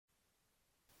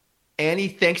Annie,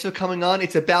 thanks for coming on.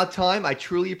 It's about time. I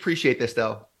truly appreciate this,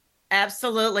 though.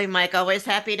 Absolutely, Mike. Always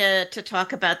happy to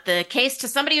talk about the case to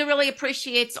somebody who really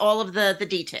appreciates all of the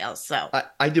details. So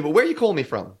I do, but where are you calling me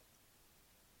from?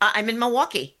 I'm in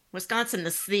Milwaukee, Wisconsin.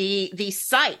 This is the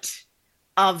site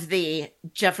of the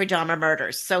Jeffrey Dahmer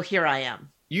murders. So here I am.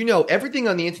 You know, everything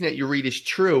on the internet you read is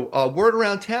true. Word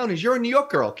around town is you're a New York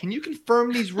girl. Can you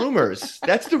confirm these rumors?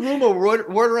 That's the rumor word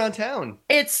around town.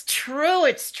 It's true.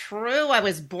 It's true. I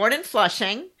was born in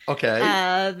Flushing, Okay.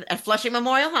 at Flushing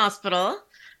Memorial Hospital,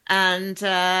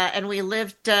 and we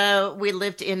lived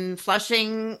in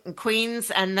Flushing,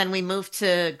 Queens, and then we moved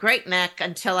to Great Neck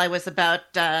until I was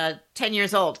about 10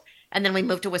 years old, and then we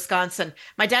moved to Wisconsin.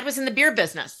 My dad was in the beer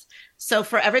business, so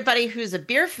for everybody who's a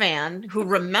beer fan who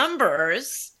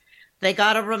remembers, they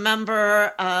got to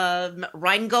remember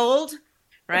Rheingold,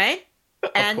 right?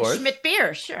 Of And course. Schmidt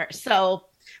beer, sure. So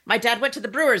my dad went to the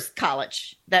Brewers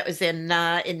College that was in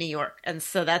New York, and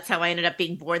so that's how I ended up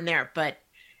being born there. But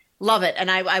love it, and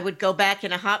I would go back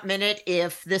in a hot minute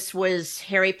if this was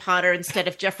Harry Potter instead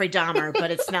of Jeffrey Dahmer,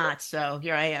 but it's not. So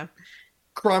here I am.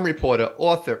 Crime reporter,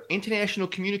 author, international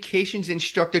communications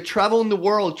instructor, traveling the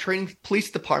world, training police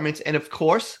departments, and of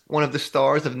course, one of the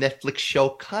stars of Netflix show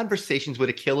Conversations with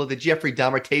a Killer, the Jeffrey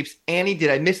Dahmer tapes. Annie, did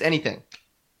I miss anything?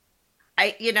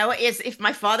 Is if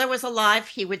my father was alive,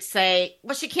 he would say,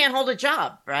 "Well, she can't hold a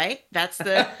job, right?" That's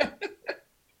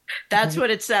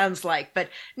what it sounds like. But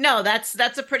no, that's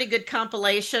a pretty good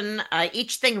compilation.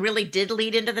 Each thing really did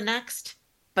lead into the next,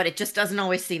 but it just doesn't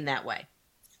always seem that way.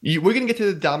 We're going to get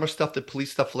to the Dahmer stuff, the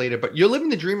police stuff later, but you're living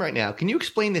the dream right now. Can you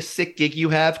explain this sick gig you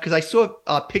have? Because I saw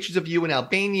pictures of you in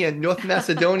Albania, North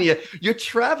Macedonia. You're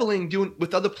traveling doing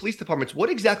with other police departments.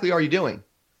 What exactly are you doing?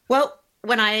 Well,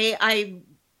 when I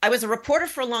was a reporter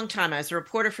for a long time. I was a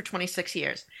reporter for 26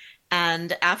 years.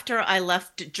 And after I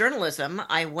left journalism,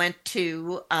 I went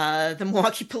to the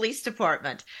Milwaukee Police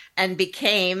Department and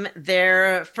became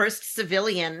their first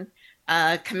civilian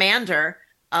commander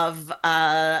of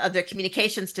their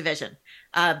communications division,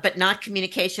 but not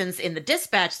communications in the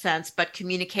dispatch sense, but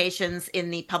communications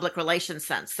in the public relations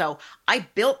sense. So I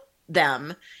built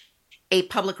them a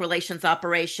public relations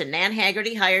operation. Nan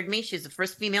Haggerty hired me. She's the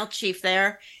first female chief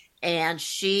there. And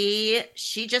she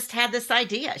just had this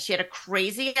idea. She had a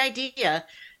crazy idea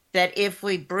that if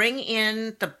we bring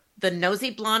in the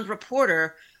nosy blonde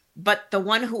reporter, but the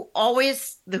one who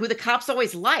the cops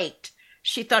always liked,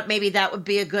 she thought maybe that would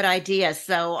be a good idea.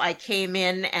 So I came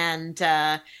in and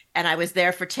I was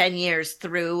there for 10 years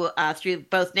through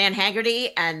both Nan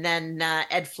Haggerty and then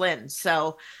Ed Flynn.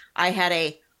 So I had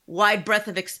a wide breadth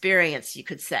of experience, you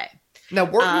could say. Now,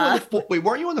 weren't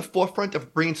you on the forefront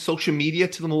of bringing social media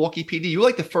to the Milwaukee PD? You were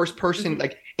like the first person,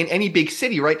 like in any big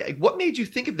city, right? Like, what made you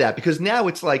think of that? Because now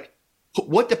it's like,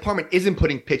 what department isn't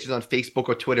putting pictures on Facebook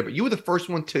or Twitter? But you were the first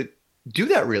one to do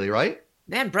that, really, right?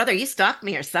 Man, brother, you stalked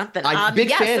me or something. I'm big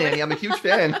Yes. fan, Annie. I'm a huge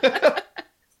fan.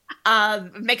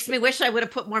 Makes me wish I would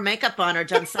have put more makeup on or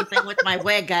done something with my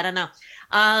wig. I don't know.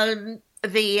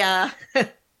 The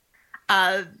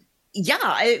uh,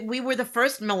 Yeah, we were the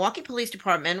first. Milwaukee Police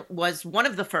Department was one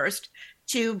of the first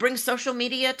to bring social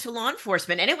media to law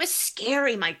enforcement. And it was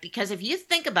scary, Mike, because if you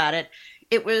think about it,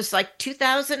 it was like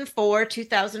 2004,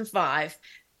 2005.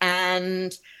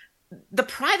 And the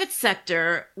private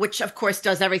sector, which of course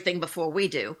does everything before we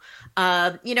do,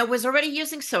 was already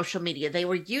using social media. They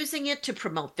were using it to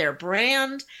promote their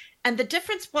brand. And the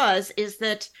difference is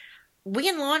that we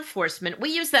in law enforcement, we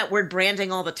use that word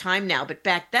branding all the time now, but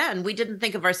back then we didn't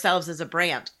think of ourselves as a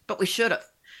brand, but we should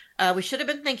have. We should have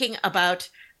been thinking about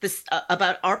this,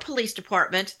 about our police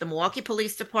department, the Milwaukee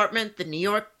Police Department, the New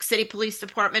York City Police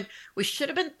Department. We should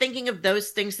have been thinking of those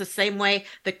things the same way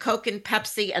that Coke and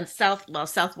Pepsi and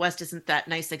Southwest isn't that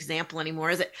nice example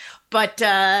anymore, is it? But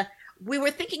we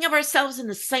were thinking of ourselves in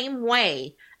the same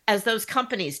way as those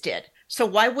companies did. So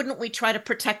why wouldn't we try to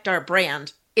protect our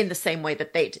brand in the same way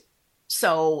that they did?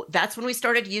 So that's when we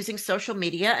started using social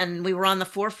media, and we were on the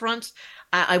forefront.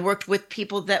 I worked with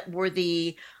people that were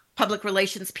the public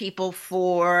relations people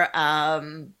for,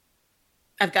 I've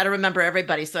got to remember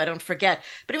everybody so I don't forget.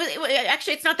 But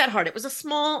actually, it's not that hard. It was a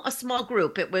small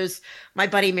group. It was my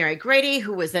buddy Mary Grady,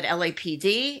 who was at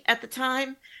LAPD at the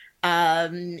time.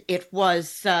 It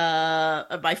was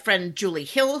my friend Julie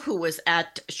Hill, who was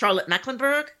at Charlotte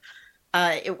Mecklenburg.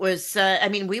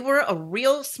 We were a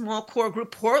real small core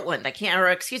group. Portland,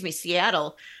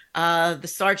 Seattle. The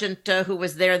sergeant who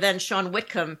was there then, Sean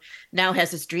Whitcomb, now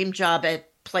has his dream job at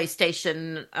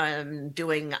PlayStation,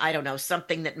 doing, I don't know,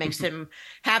 something that makes him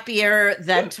happier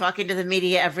than talking to the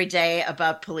media every day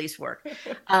about police work.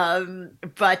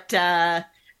 But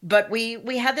But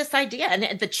we had this idea,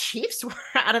 and the Chiefs were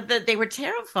they were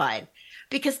terrified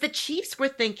because the Chiefs were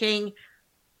thinking,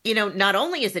 not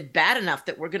only is it bad enough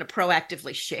that we're going to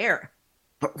proactively share,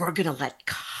 but we're going to let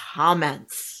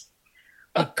comments.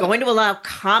 We're going to allow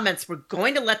comments. We're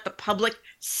going to let the public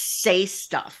say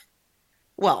stuff,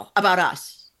 well, about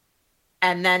us.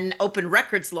 And then open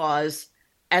records laws,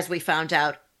 as we found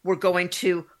out, were going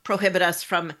to prohibit us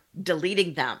from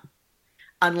deleting them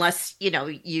unless,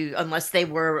 unless they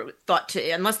were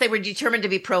determined to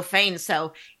be profane.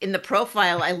 So in the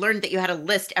profile, I learned that you had to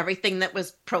list everything that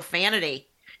was profanity.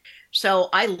 So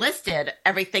I listed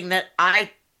everything that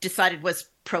I decided was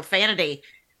profanity,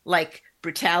 like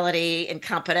brutality,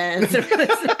 incompetence.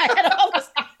 I had all this,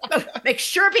 make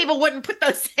sure people wouldn't put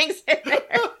those things in there.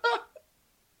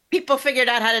 People figured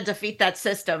out how to defeat that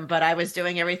system, but I was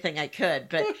doing everything I could.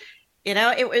 But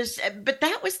but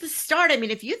that was the start. I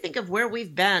mean, if you think of where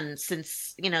we've been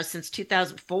since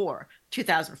 2004,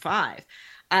 2005,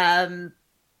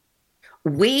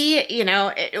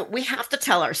 we have to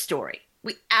tell our story.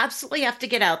 We absolutely have to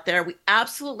get out there. We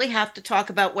absolutely have to talk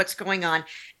about what's going on.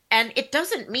 And it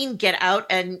doesn't mean get out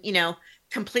and,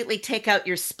 completely take out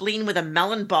your spleen with a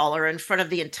melon baller in front of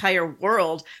the entire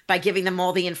world by giving them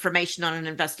all the information on an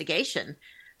investigation.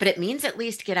 But it means at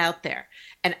least get out there.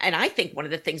 And I think one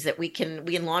of the things that we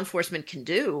in law enforcement can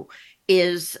do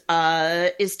is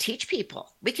teach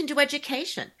people. We can do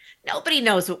education. Nobody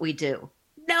knows what we do.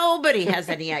 Nobody has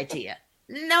any idea.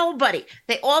 Nobody.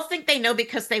 They all think they know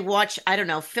because they watch, I don't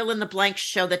know, fill in the blank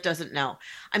show that doesn't know.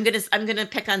 I'm gonna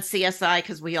pick on CSI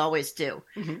because we always do.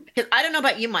 Mm-hmm. Because I don't know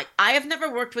about you, Mike. I have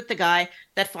never worked with the guy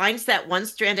that finds that one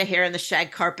strand of hair in the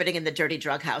shag carpeting in the dirty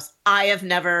drug house. I have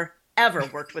never ever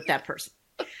worked with that person.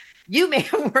 You may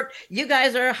have worked. You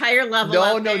guys are a higher level.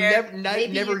 No, never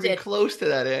even close to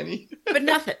that, Annie. But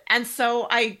nothing. And so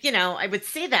I would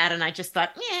see that, and I just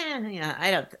thought, yeah,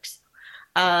 I don't think so.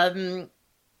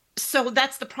 So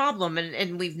that's the problem.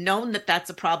 And we've known that that's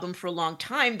a problem for a long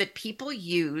time, that people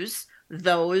use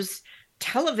those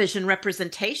television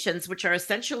representations, which are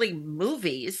essentially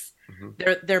movies.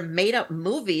 Mm-hmm. They're made up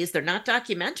movies. They're not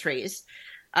documentaries,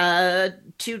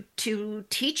 to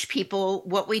teach people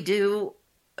what we do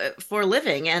for a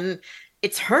living. And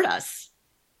it's hurt us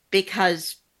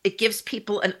because it gives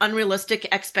people an unrealistic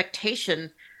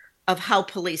expectation of how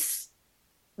police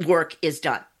work is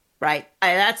done. Right.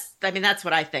 That's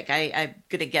what I think. I'm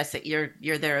gonna guess that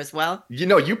you're there as well.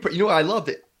 I loved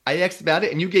it. I asked about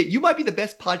it, and you might be the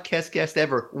best podcast guest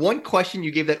ever. One question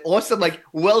you gave that awesome,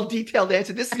 well detailed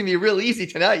answer. This is gonna be real easy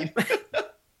tonight.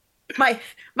 My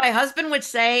husband would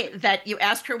say that you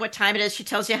ask her what time it is, she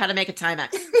tells you how to make a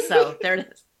Timex. So there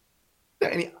it is.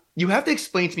 And you have to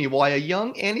explain to me why a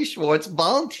young Annie Schwartz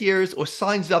volunteers or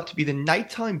signs up to be the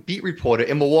nighttime beat reporter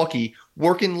in Milwaukee,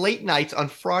 working late nights on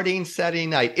Friday and Saturday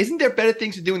night. Isn't there better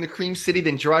things to do in the Cream City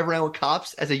than drive around with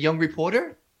cops as a young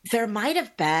reporter? There might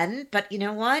have been, but you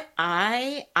know what?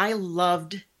 I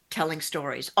loved telling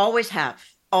stories. Always have.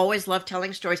 Always loved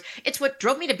telling stories. It's what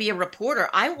drove me to be a reporter.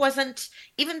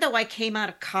 Even though I came out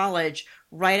of college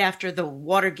right after the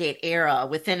Watergate era,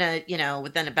 within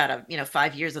about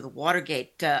 5 years of the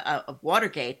Watergate, I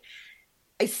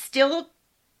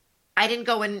didn't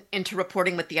go into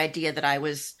reporting with the idea that I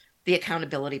was the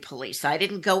accountability police. I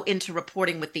didn't go into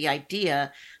reporting with the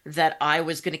idea that I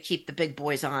was going to keep the big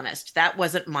boys honest. That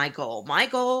wasn't my goal. My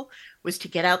goal was to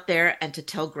get out there and to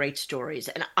tell great stories.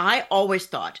 And I always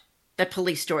thought that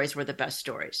police stories were the best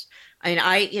stories. I mean,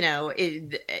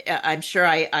 I'm sure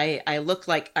I look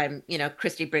like I'm,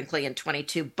 Christy Brinkley in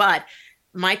 22, but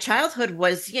my childhood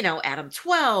was, Adam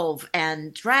 12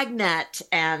 and Dragnet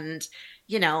and,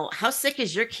 how sick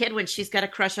is your kid when she's got a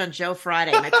crush on Joe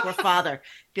Friday? My poor father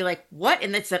be like, what?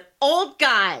 And it's an old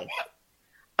guy.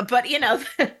 But,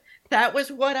 that was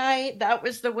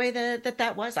the way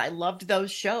that was. I loved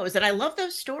those shows and I love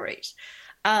those stories.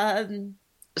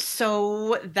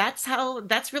 So that's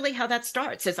really how that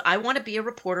starts, is I want to be a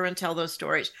reporter and tell those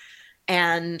stories.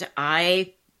 And I'm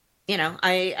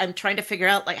trying to figure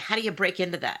out, how do you break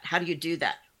into that? How do you do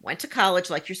that? Went to college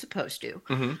like you're supposed to.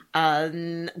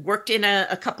 Mm-hmm. Worked in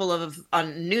a couple of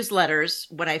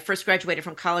newsletters. When I first graduated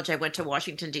from college, I went to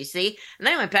Washington, D.C., and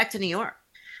then I went back to New York.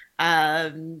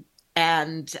 And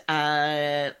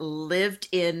lived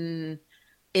in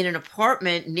an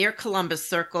apartment near Columbus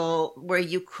Circle where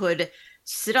you could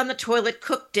sit on the toilet,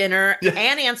 cook dinner,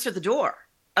 and answer the door,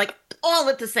 all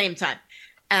at the same time.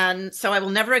 And so I will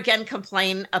never again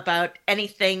complain about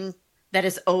anything that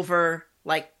is over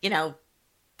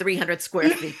 300 square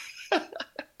feet.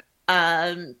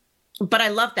 but I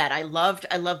loved that. I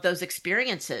loved those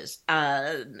experiences.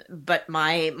 But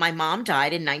my mom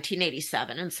died in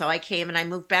 1987, and so I came and I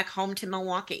moved back home to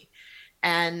Milwaukee.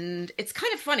 And it's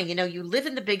kind of funny, you live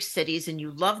in the big cities and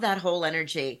you love that whole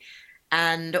energy.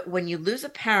 And when you lose a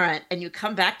parent and you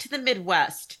come back to the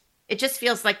Midwest, it just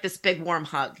feels like this big warm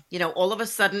hug. All of a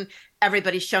sudden,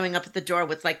 everybody's showing up at the door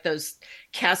with like those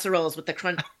casseroles with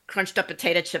the crunched up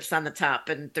potato chips on the top.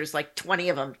 And there's like 20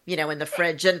 of them, in the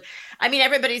fridge. And I mean,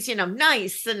 everybody's,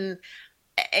 nice.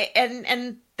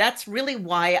 And that's really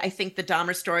why I think the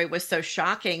Dahmer story was so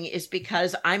shocking, is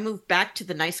because I moved back to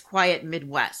the nice, quiet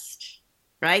Midwest,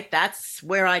 right? That's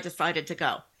where I decided to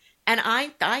go. And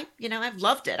I've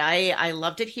loved it. I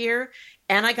loved it here.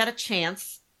 And I got a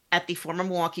chance at the former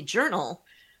Milwaukee Journal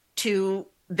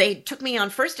they took me on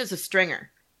first as a stringer.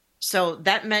 So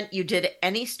that meant you did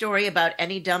any story about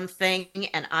any dumb thing.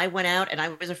 And I went out and I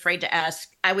was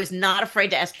not afraid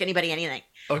to ask anybody anything.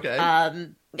 Okay.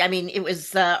 I mean, it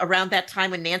was around that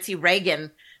time when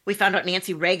we found out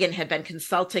Nancy Reagan had been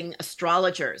consulting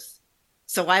astrologers.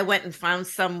 So I went and found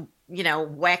some,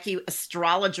 wacky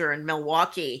astrologer in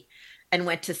Milwaukee and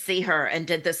went to see her and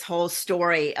did this whole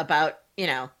story about,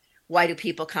 why do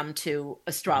people come to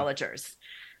astrologers?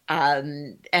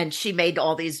 And she made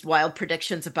all these wild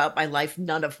predictions about my life,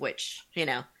 none of which,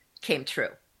 came true.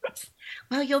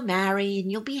 Well, you'll marry and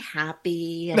you'll be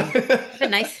happy and have a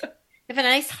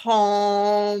nice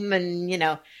home. And,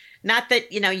 not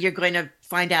that, you're going to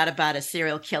find out about a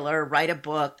serial killer, write a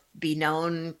book, be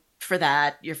known for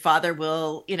that. Your father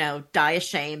will, die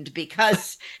ashamed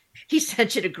because he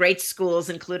sent you to great schools,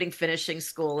 including finishing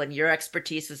school. And your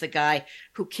expertise as a guy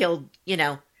who killed,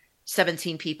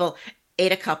 17 people,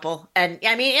 ate a couple. And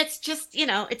I mean, it's just,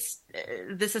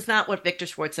 this is not what Victor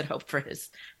Schwartz had hoped for his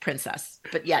princess,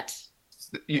 but yet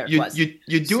you're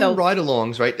doing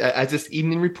ride-alongs, right? As this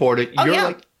evening reporter,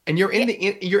 you're in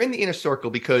the inner circle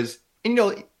because,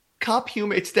 cop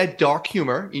humor, it's that dark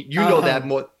humor. You know that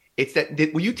more. It's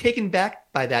that, were you taken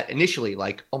back by that initially?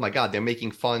 Like, oh my God, they're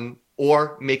making fun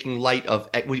or making light of,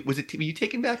 were you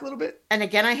taken back a little bit? And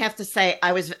again, I have to say,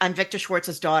 I'm Victor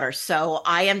Schwartz's daughter, so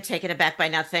I am taken aback by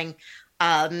nothing.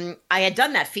 I had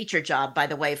done that feature job, by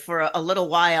the way, for a little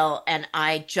while, and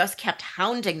I just kept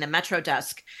hounding the Metro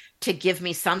desk to give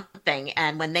me something.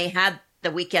 And when they had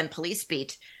the weekend police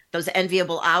beat, those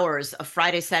enviable hours of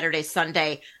Friday, Saturday,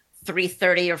 Sunday,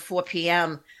 3:30 or 4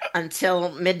 p.m.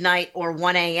 until midnight or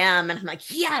 1 a.m. And I'm like,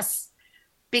 yes,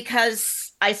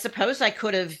 because I suppose I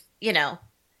could have,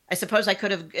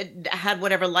 had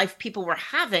whatever life people were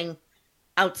having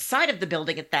outside of the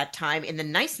building at that time in the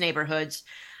nice neighborhoods.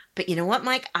 But you know what,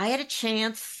 Mike? I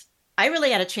really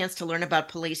had a chance to learn about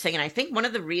policing. And I think one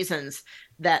of the reasons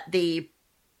that the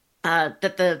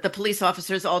police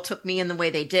officers all took me in the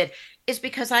way they did is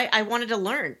because I wanted to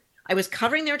learn. I was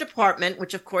covering their department,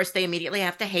 which of course they immediately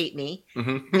have to hate me.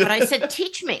 Mm-hmm. But I said,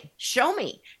 teach me, show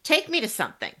me, take me to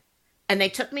something. And they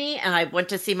took me and I went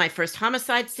to see my first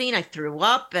homicide scene. I threw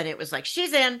up and it was like,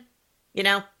 she's in,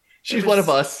 She's one of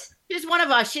us. She's one of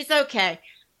us. She's okay.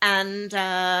 And,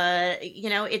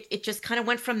 it just kind of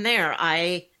went from there.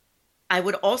 I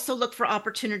would also look for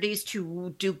opportunities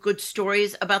to do good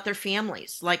stories about their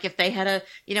families. Like if they had a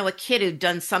kid who'd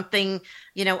done something,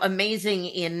 amazing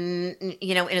in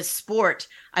a sport,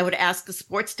 I would ask the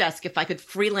sports desk if I could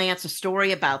freelance a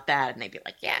story about that. And they'd be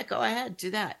like, yeah, go ahead,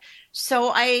 do that.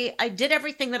 So I did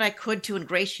everything that I could to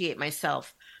ingratiate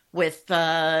myself with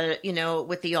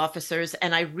the officers.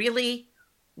 And I really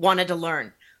wanted to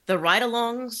learn. The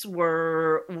ride-alongs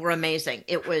were amazing.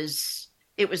 It was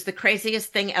the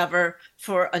craziest thing ever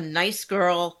for a nice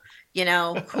girl,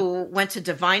 who went to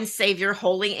Divine Savior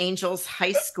Holy Angels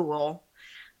High School.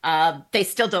 They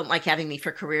still don't like having me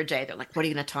for career day. They're like, what are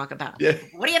you going to talk about? Yeah.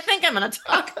 What do you think I'm going to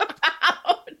talk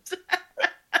about?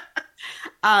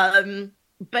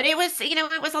 But it was,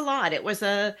 it was a lot. It was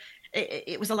a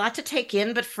lot to take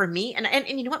in. But for me, and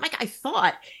you know what, Mike, I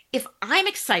thought if I'm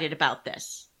excited about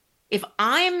this, if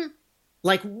I'm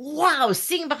like, wow,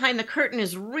 seeing behind the curtain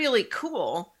is really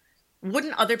cool,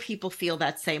 wouldn't other people feel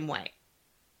that same way?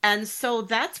 And so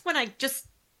that's when I just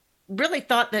really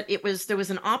thought that there was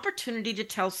an opportunity to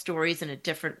tell stories in a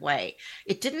different way.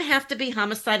 It didn't have to be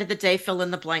homicide of the day, fill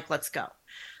in the blank, let's go.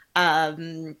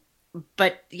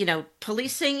 But,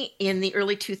 policing in the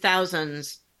early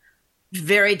 2000s,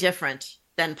 very different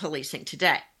than policing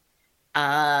today.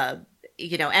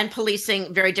 And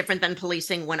policing, very different than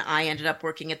policing when I ended up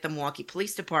working at the Milwaukee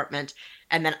Police Department.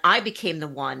 And then I became the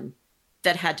one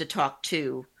that had to talk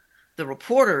to the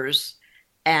reporters.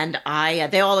 And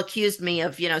they all accused me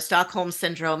of, Stockholm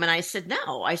Syndrome. And I said,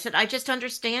 no, I just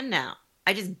understand now.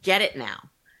 I just get it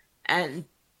now. And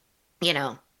you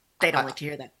know, they don't I, like to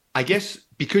hear that. I guess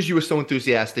because you were so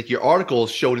enthusiastic, your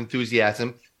articles showed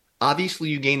enthusiasm. Obviously,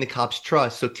 you gained the cops'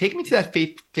 trust. So take me to that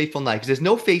fateful night because there's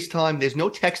no FaceTime, there's no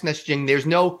text messaging, there's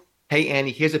no, hey,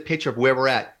 Annie, here's a picture of where we're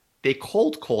at. They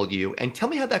cold called you and tell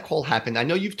me how that call happened. I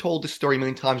know you've told the story a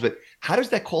million times, but how does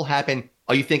that call happen?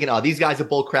 Are you thinking, oh, these guys are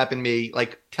bull crapping me?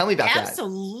 Like, tell me about that.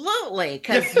 Absolutely,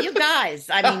 because you guys,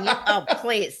 I mean, oh,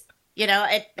 please.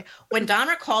 When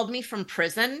Dahmer called me from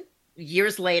prison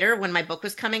years later when my book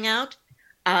was coming out,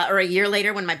 or a year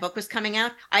later when my book was coming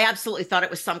out, I absolutely thought it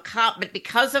was some cop. But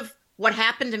because of what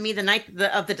happened to me the night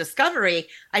of the discovery,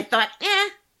 I thought,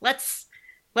 let's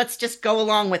just go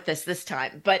along with this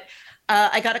time. But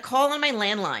I got a call on my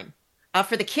landline.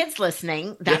 For the kids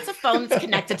listening, that's a phone that's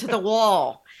connected to the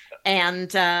wall.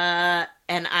 And I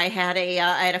had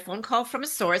a phone call from a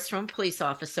source, from a police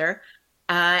officer,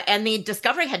 and the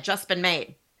discovery had just been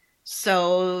made.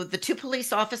 So the two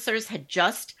police officers had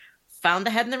just found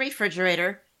the head in the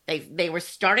refrigerator. They were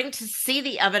starting to see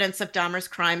the evidence of Dahmer's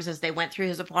crimes as they went through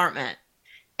his apartment,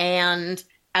 and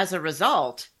as a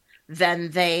result, then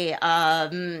they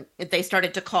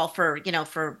started to call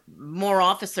for more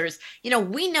officers.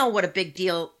 We know what a big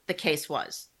deal the case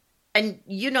was, and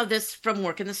you know this from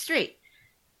work in the street.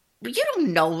 You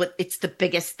don't know what it's the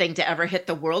biggest thing to ever hit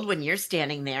the world when you're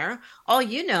standing there. All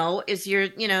you know is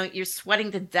you're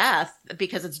sweating to death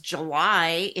because it's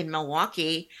July in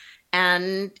Milwaukee,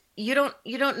 and you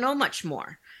don't know much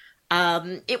more.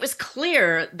 It was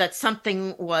clear that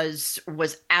something was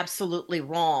absolutely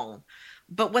wrong.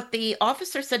 But what the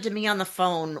officer said to me on the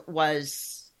phone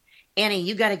was, Annie,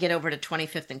 you got to get over to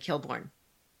 25th and Kilbourne.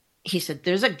 He said,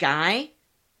 there's a guy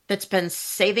that's been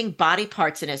saving body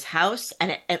parts in his house,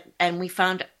 and we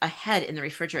found a head in the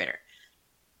refrigerator.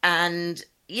 And,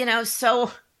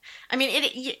 so, I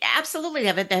mean, absolutely.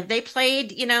 Have they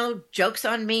played, jokes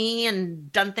on me and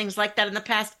done things like that in the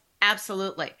past?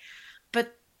 Absolutely.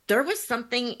 But there was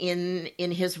something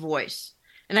in his voice.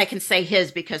 And I can say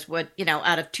his because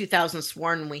out of 2,000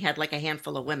 sworn, we had like a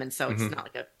handful of women. So it's not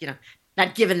like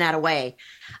not giving that away.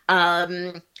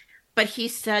 But he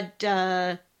said,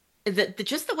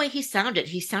 just the way he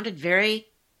sounded very,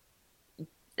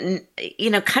 kind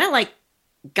of like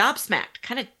gobsmacked,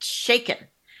 kind of shaken.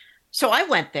 So I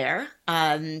went there,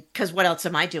 because what else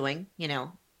am I doing,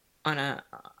 on a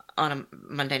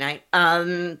Monday night?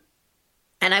 And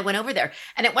I went over there,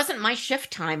 and it wasn't my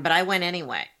shift time, but I went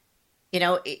anyway.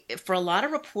 For a lot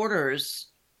of reporters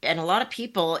and a lot of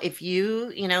people, if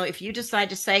you decide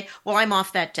to say, well, I'm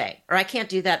off that day, or I can't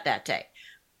do that day.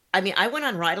 I mean, I went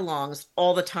on ride-alongs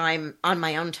all the time on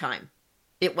my own time.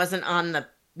 It wasn't on the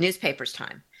newspaper's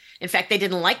time. In fact, they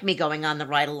didn't like me going on the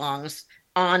ride-alongs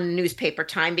on newspaper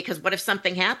time because what if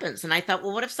something happens? And I thought,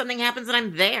 well, what if something happes and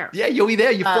I'm there? Yeah, you'll be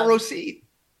there. You front row seat.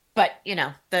 But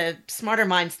the smarter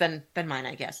minds than mine,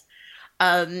 I guess.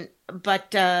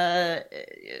 But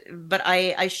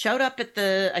I showed up at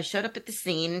the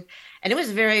scene, and it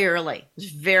was very early. It was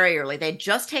very early. They'd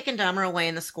just taken Dahmer away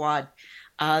in the squad.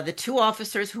 The two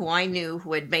officers who I knew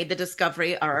who had made the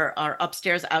discovery are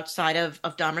upstairs outside of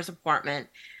Dahmer's apartment.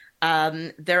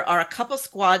 There are a couple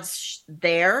squads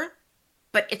there,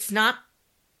 but it's not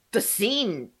the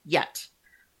scene yet.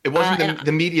 It wasn't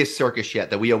the media circus yet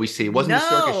that we always see. It wasn't the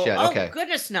circus yet. Okay. Oh,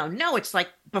 goodness, no. No, it's like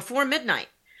before midnight.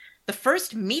 The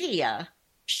first media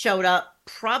showed up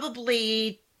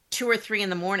probably 2 or 3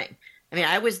 in the morning. I mean,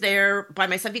 I was there by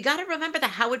myself. You got to remember that.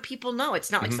 How would people know?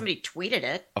 It's not like somebody tweeted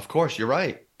it. Of course, you're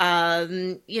right.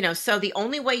 So the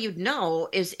only way you'd know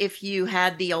is if you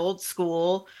had the old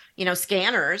school,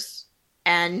 scanners,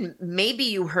 and maybe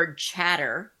you heard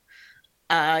chatter,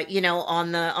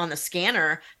 on the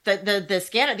scanner. The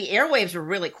scanner, the airwaves were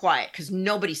really quiet because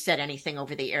nobody said anything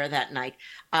over the air that night.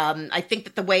 I think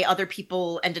that the way other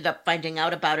people ended up finding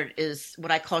out about it is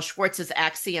what I call Schwartz's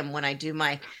axiom when I do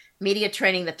my media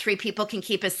training, that 3 people can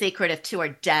keep a secret if 2 are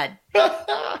dead.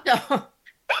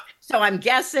 So I'm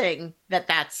guessing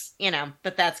that's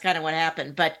kind of what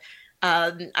happened. But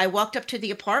I walked up to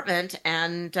the apartment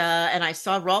and I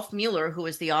saw Rolf Mueller, who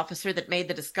was the officer that made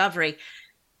the discovery.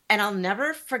 And I'll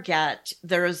never forget,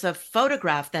 there was a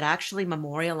photograph that actually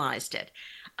memorialized it,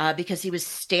 because he was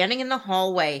standing in the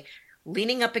hallway,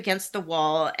 leaning up against the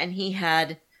wall, and he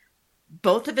had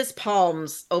both of his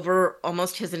palms over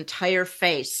almost his entire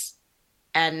face.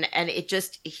 And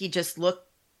he just looked,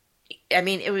 I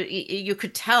mean, you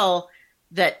could tell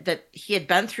that he had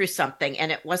been through something,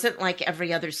 and it wasn't like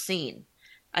every other scene.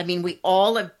 I mean, we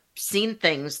all have seen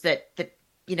things that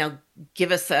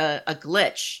give us a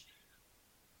glitch.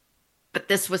 But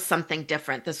this was something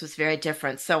different. This was very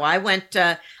different. So I went,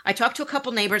 I talked to a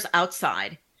couple neighbors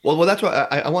outside, Well, that's why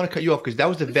I want to cut you off because that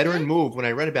was the veteran Mhm. move when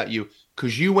I read about you.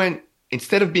 Because you went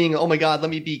instead of being, oh my God, let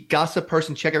me be gossip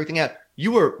person, check everything out.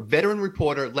 You were veteran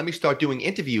reporter. Let me start doing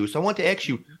interviews. So I want to ask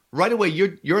you Mhm. right away.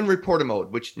 You're in reporter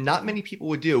mode, which not Mhm. many people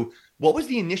would do. What was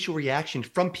the initial reaction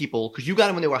from people? Because you got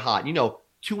them when they were hot.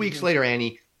 2 weeks Mhm. later,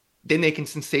 Annie, then they can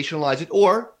sensationalize it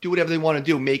or do whatever they want to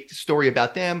do, make the story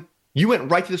about them. You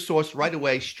went right to the source right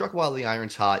away, struck while the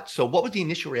iron's hot. So what was the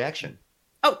initial reaction?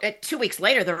 Oh, 2 weeks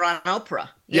later, they're on Oprah,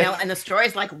 Yeah. and the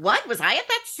story's like, "What was I at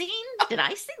that scene? Did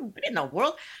I see what in the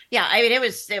world?" Yeah, I mean, it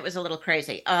was a little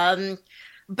crazy.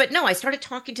 But no, I started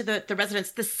talking to the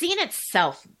residents. The scene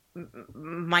itself,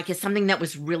 Mike, is something that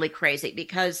was really crazy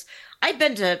because I've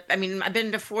been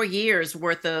to 4 years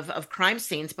worth of crime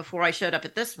scenes before I showed up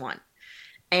at this one.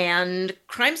 And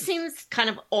crime scenes kind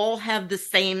of all have the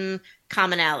same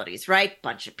commonalities, right?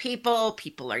 Bunch of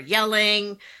people are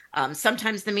yelling.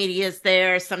 Sometimes the media is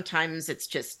there. Sometimes it's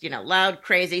just, loud,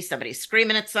 crazy. Somebody's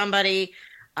screaming at somebody's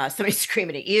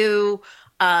screaming at you.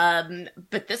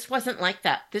 But this wasn't like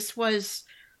that. This was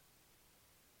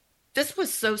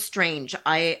so strange.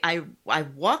 I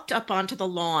walked up onto the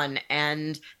lawn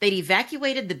and they'd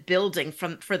evacuated the building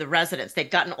for the residents.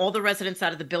 They'd gotten all the residents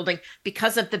out of the building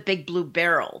because of the big blue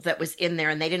barrel that was in there,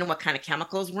 and they didn't know what kind of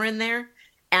chemicals were in there,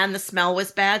 and the smell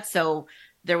was bad. So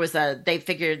they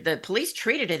figured the police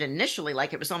treated it initially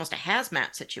like it was almost a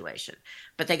hazmat situation,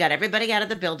 but they got everybody out of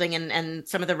the building, and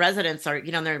some of the residents are,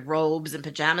 in their robes and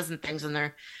pajamas and things, and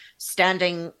they're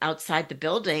standing outside the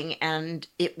building, and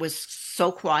it was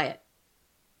so quiet,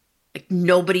 like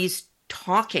nobody's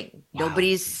talking, Wow.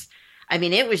 nobody's. I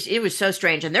mean, it was so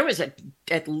strange, and there was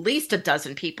at least a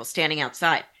dozen people standing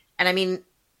outside, and I mean,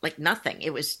 like nothing.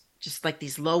 It was just like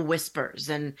these low whispers.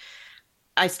 And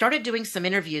I started doing some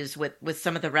interviews with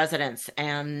some of the residents,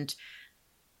 and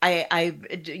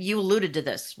you alluded to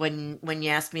this when you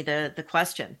asked me the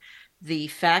question, the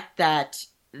fact that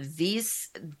these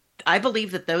I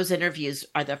believe that those interviews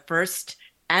are the first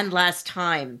and last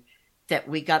time that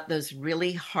we got those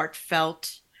really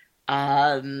heartfelt,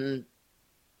 um,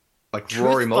 Like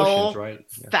raw emotions, truthful, right?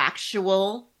 Yeah.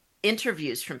 factual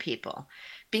interviews from people.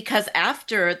 Because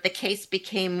after the case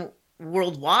became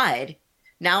worldwide,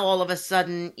 now all of a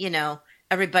sudden,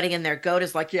 everybody in their goat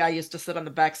is like, yeah, I used to sit on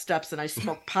the back steps and I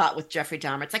smoked pot with Jeffrey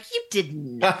Dahmer. It's like, you did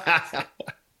not.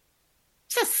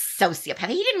 He's a sociopath.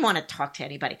 He didn't want to talk to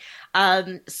anybody.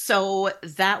 So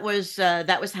that was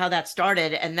how that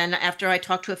started. And then after I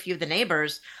talked to a few of the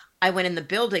neighbors, I went in the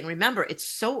building. Remember, it's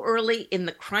so early in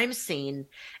the crime scene,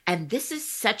 and this is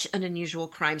such an unusual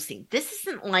crime scene. This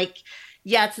isn't like,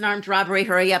 yeah, it's an armed robbery.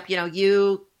 Hurry up,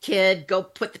 you kid, go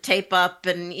put the tape up,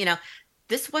 and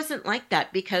this wasn't like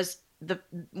that because the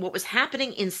what was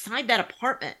happening inside that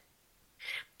apartment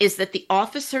is that the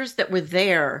officers that were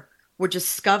there were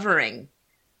discovering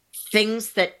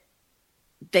things that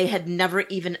they had never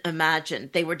even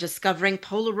imagined. They were discovering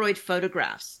Polaroid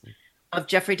photographs of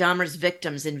Jeffrey Dahmer's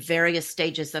victims in various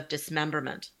stages of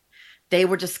dismemberment. They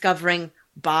were discovering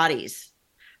bodies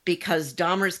because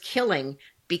Dahmer's killing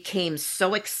became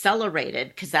so accelerated,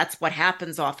 because that's what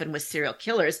happens often with serial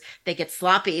killers. They get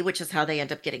sloppy, which is how they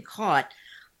end up getting caught.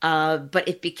 But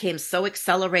it became so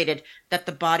accelerated that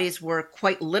the bodies were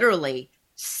quite literally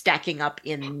stacking up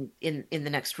in the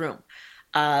next room.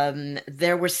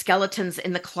 There were skeletons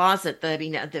in the closet.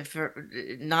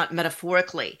 Not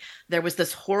metaphorically. There was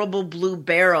this horrible blue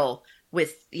barrel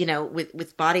with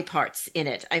body parts in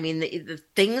it. I mean, the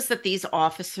things that these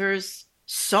officers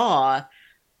saw.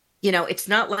 It's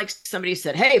not like somebody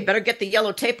said, "Hey, better get the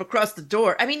yellow tape across the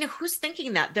door." I mean, who's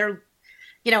thinking that?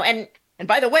 And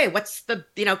by the way, what's the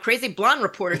crazy blonde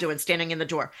reporter doing standing in the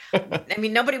door? I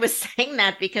mean, nobody was saying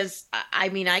that because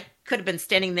I could have been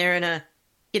standing there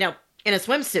you know in a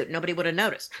swimsuit. Nobody would have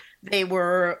noticed. They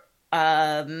were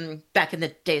back in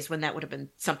the days when that would have been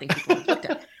something people would have looked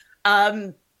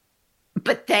at.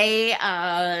 But they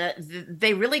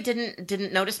really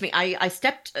didn't notice me. I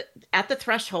stepped at the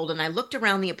threshold and I looked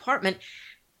around the apartment,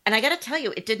 and I got to tell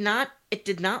you, it did not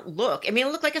look. I mean,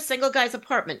 it looked like a single guy's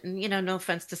apartment. And no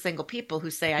offense to single people who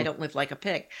say I don't live like a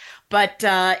pig, but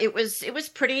it was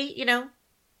pretty,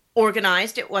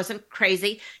 organized. It wasn't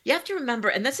crazy. You have to remember,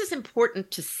 and this is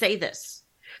important to say this,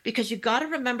 because you got to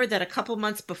remember that a couple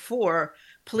months before,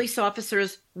 police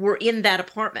officers were in that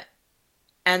apartment.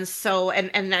 And so,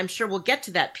 and I'm sure we'll get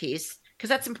to that piece because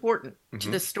that's important to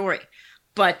Hmm. this story.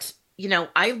 But,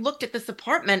 I looked at this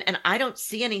apartment and I don't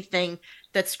see anything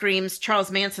that screams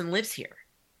Charles Manson lives here.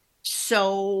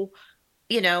 So,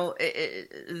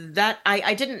 that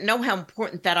I didn't know how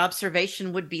important that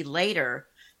observation would be later,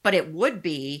 but it would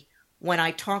be when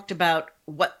I talked about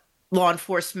what law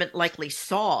enforcement likely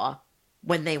saw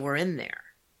when they were in there.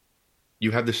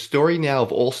 You have the story now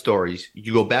of all stories.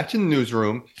 You go back to the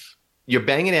newsroom. You're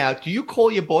banging out. Do you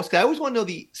call your boss? 'Cause I always want to know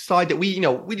the side that we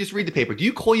just read the paper. Do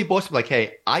you call your boss and be like,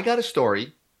 hey, I got a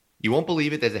story. You won't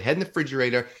believe it. There's a head in the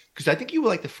refrigerator. Because I think you were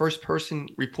like the first person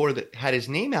reporter that had his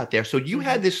name out there. So you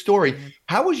had this story.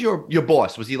 How was your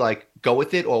boss? Was he like, go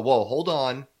with it? Or, whoa, hold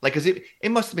on. Like, cause it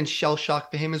must have been shell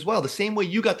shock for him as well. The same way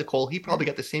you got the call, he probably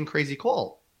got the same crazy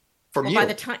call from you. By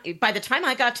the time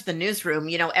I got to the newsroom,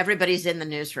 everybody's in the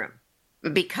newsroom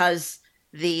because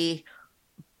the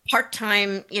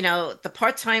part-time,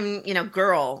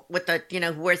 girl with the,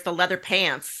 who wears the leather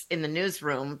pants in the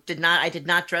newsroom I did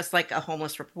not dress like a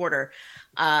homeless reporter.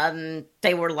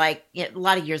 They were like, a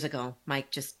lot of years ago, Mike,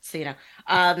 just so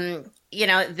you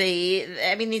know,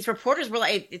 these reporters were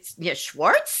like, it's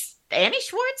Schwartz, Annie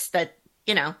Schwartz, that,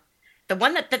 the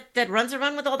one that runs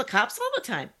around with all the cops all the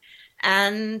time.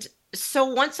 And so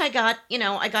once I got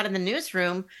in the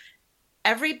newsroom,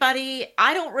 everybody,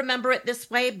 I don't remember it this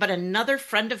way, but another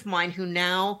friend of mine who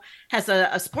now has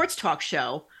a sports talk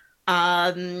show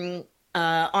on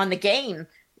the Game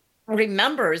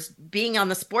remembers being on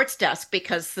the sports desk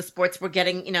because the sports were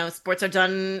getting, sports are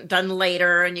done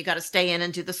later and you got to stay in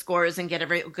and do the scores and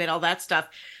get all that stuff.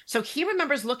 So he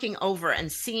remembers looking over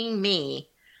and seeing me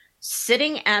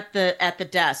sitting at the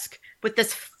desk with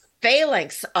this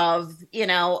phalanx of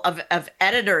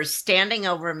editors standing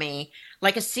over me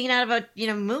like a scene out of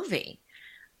a movie.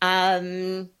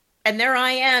 And there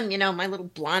I am, my little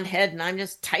blonde head, and I'm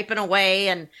just typing away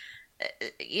and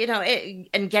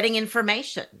and getting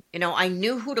information. I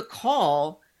knew who to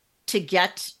call to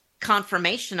get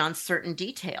confirmation on certain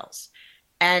details.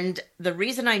 And the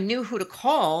reason I knew who to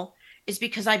call is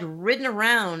because I'd ridden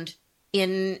around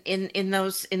in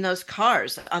those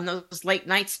cars on those late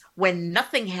nights when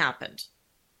nothing happened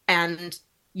and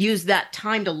used that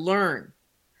time to learn.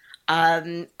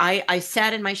 I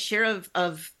sat in my share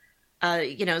of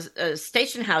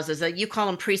station houses. You call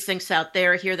them precincts out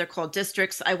there. Here they're called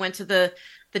districts. I went to the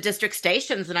district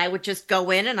stations and I would just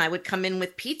go in and I would come in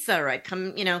with pizza or I'd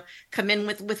come in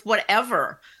with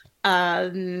whatever.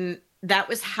 That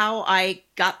was how I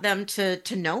got them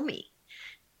to know me.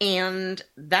 And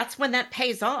that's when that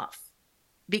pays off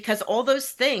because all those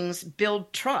things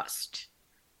build trust.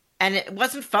 And it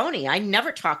wasn't phony. I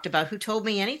never talked about who told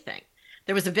me anything.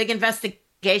 There was a big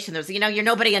investigation. There was, you're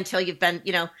nobody until you've been,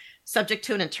 subject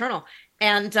to an internal.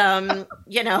 And, and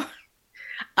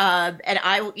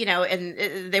I,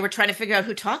 and they were trying to figure out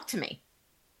who talked to me.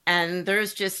 And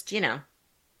there's just,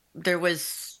 there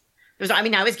was,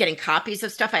 I was getting copies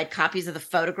of stuff. I had copies of the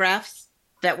photographs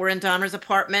that were in Dahmer's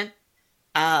apartment.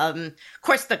 Of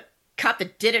course, the cop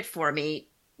that did it for me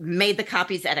made the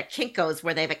copies at a Kinko's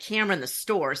where they have a camera in the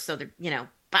store. So they're,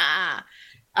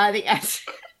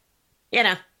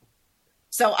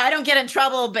 so I don't get in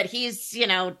trouble, but he's,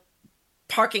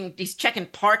 parking, he's checking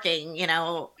parking,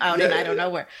 out in I don't know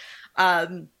where.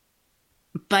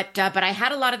 But I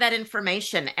had a lot of that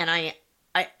information and I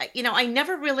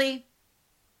never really,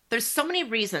 there's so many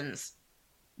reasons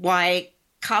why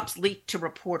cops leak to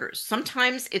reporters.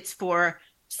 Sometimes it's for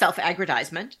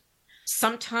self-aggrandizement.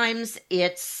 Sometimes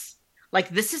it's like,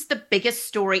 this is the biggest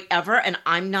story ever and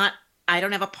I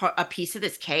don't have a piece of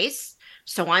this case.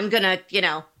 So I'm going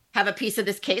to, have a piece of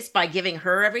this case by giving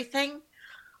her everything.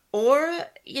 Or,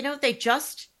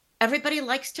 everybody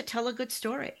likes to tell a good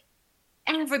story.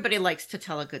 Everybody likes to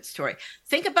tell a good story.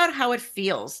 Think about how it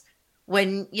feels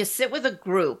when you sit with a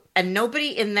group and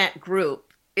nobody in that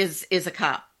group is a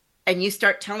cop. And you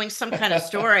start telling some kind of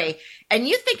story and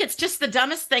you think it's just the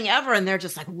dumbest thing ever. And they're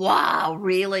just like, wow,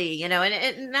 really?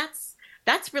 And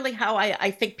that's really how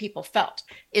I think people felt,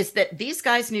 is that these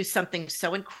guys knew something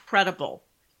so incredible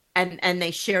and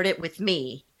they shared it with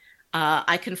me.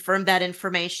 I confirmed that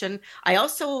information. I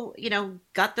also,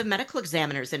 got the medical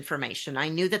examiner's information. I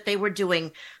knew that they were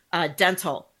doing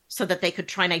dental so that they could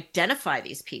try and identify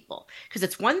these people. Because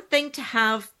it's one thing to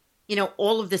have,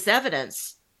 all of this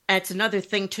evidence. And it's another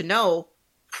thing to know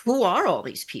who are all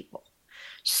these people.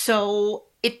 So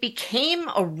it became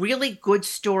a really good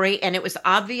story. And it was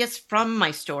obvious from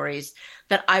my stories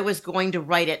that I was going to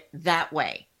write it that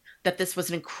way, that this was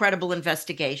an incredible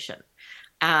investigation.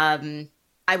 I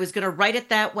was going to write it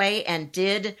that way and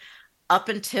did up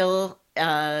until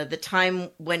the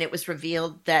time when it was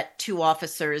revealed that two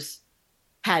officers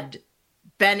had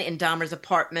been in Dahmer's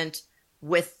apartment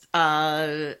with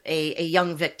a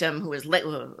young victim who was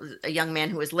a young man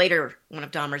who was later one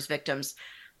of Dahmer's victims.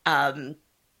 And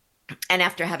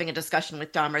after having a discussion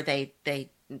with Dahmer,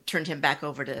 they turned him back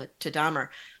over to Dahmer.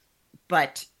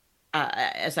 But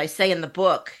as I say in the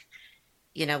book,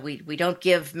 we don't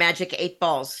give magic 8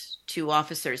 balls two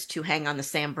officers to hang on the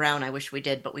Sam Brown. I wish we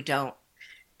did, but we don't.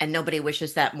 And nobody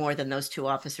wishes that more than those two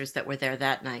officers that were there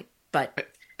that night. But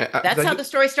that's how the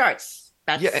story starts.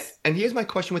 And here's my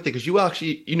question with it, because you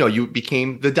actually, you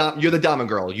became you're the Dahmer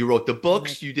girl. You wrote the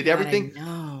books, you did everything.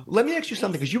 Let me ask you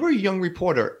something, because you were a young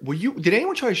reporter. Did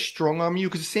anyone try to strong arm you?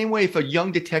 Because the same way, if a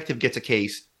young detective gets a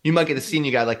case, you might get a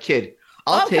senior guy like, kid,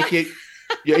 I'll take it.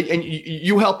 Yeah, and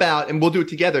you help out and we'll do it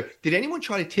together. Did anyone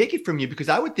try to take it from you? Because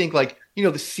I would think, like,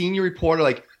 the senior reporter,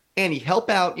 like, Annie, help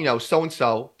out,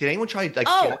 so-and-so. Did anyone try to take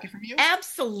it from you?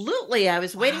 Absolutely. I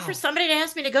was waiting for somebody to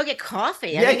ask me to go get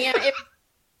coffee. I mean,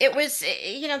 it was,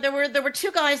 there were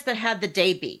two guys that had the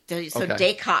day beat. So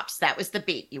day cops, that was the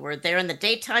beat. You were there in the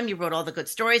daytime. You wrote all the good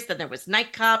stories. Then there was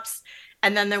night cops.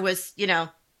 And then there was, the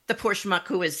poor schmuck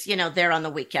who was, there on the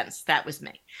weekends. That was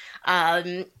me.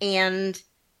 And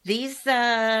these,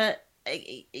 they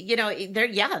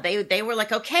were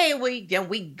like, okay,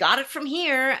 we got it from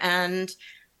here. And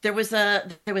there was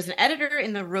an editor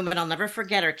in the room, and I'll never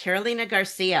forget her, Carolina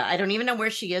Garcia. I don't even know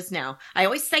where she is now. I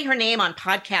always say her name on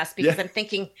podcasts because I'm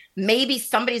thinking maybe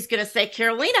somebody's going to say,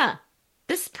 Carolina,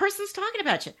 this person's talking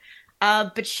about you.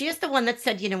 But she is the one that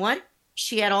said, you know what?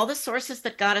 She had all the sources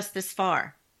that got us this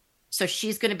far. So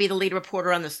she's going to be the lead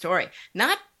reporter on the story.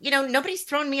 Not, nobody's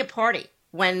thrown me a party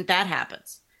when that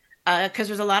happens. Because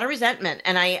there's a lot of resentment.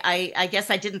 And I guess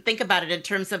I didn't think about it in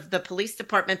terms of the police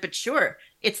department, but sure,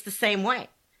 it's the same way.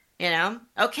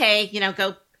 Okay,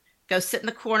 go sit in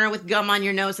the corner with gum on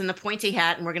your nose and the pointy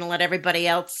hat, and we're going to let everybody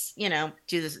else, do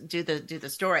the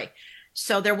story.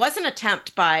 So there was an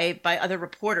attempt by other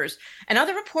reporters, and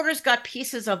other reporters got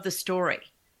pieces of the story,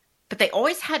 but they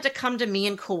always had to come to me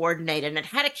and coordinate, and it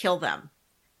had to kill them.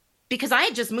 Because I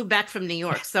had just moved back from New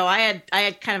York, so I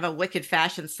had kind of a wicked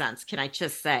fashion sense, can I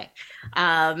just say?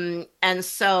 And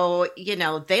so,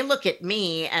 they look at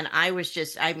me, and I was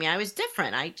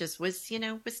different. I just was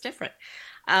different.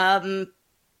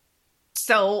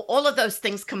 So all of those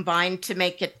things combined to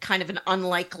make it kind of an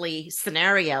unlikely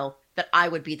scenario that I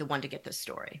would be the one to get this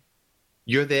story.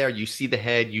 You're there. You see the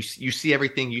head. You see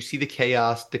everything. You see the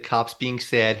chaos, the cops being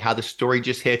sad, how the story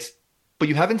just hits. But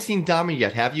you haven't seen Dahmer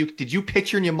yet, have you? Did you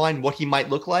picture in your mind what he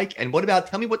might look like? And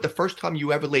tell me what the first time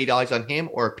you ever laid eyes on him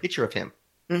or a picture of him?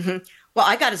 Mm-hmm. Well,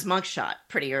 I got his mugshot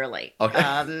pretty early.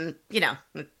 Okay.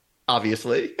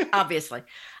 Obviously.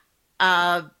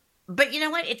 But you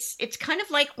know what? It's kind of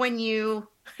like when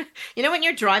when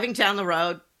you're driving down the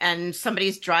road and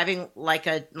somebody's driving like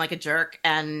a jerk,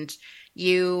 and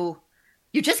you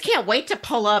just can't wait to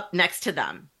pull up next to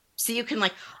them. So you can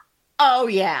oh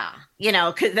yeah,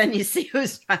 because then you see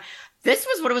this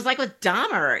was what it was like with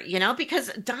Dahmer, because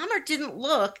Dahmer didn't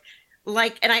look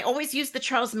like, and I always use the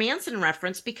Charles Manson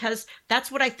reference because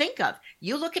that's what I think of.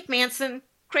 You look at Manson,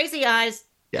 crazy eyes,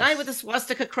 guy with a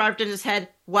swastika carved in his head.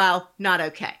 Wow, not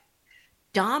okay.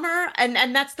 Dahmer,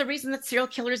 and that's the reason that serial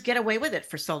killers get away with it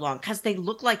for so long, because they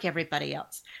look like everybody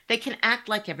else. They can act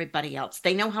like everybody else.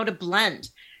 They know how to blend.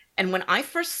 And when I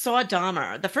first saw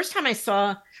Dahmer, the first time I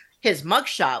saw his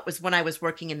mugshot was when I was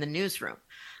working in the newsroom.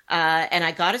 And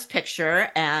I got his picture,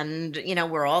 and,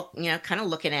 we're all, kind of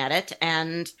looking at it,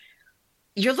 and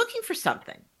you're looking for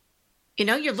something.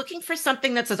 You're looking for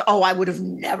something that says, oh, I would have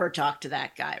never talked to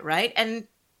that guy, right? And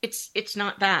it's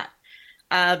not that.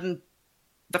 The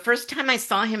first time I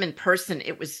saw him in person,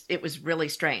 it was really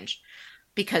strange,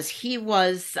 because he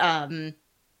was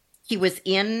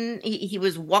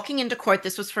walking into court.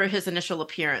 This was for his initial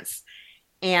appearance,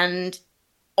 and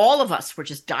all of us were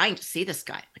just dying to see this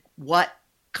guy. Like, what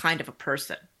kind of a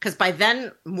person? Because by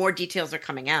then, more details are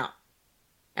coming out.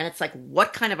 And it's like,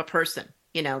 what kind of a person,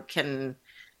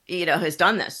 has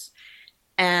done this?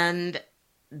 And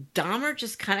Dahmer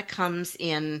just kind of comes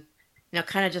in,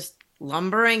 kind of just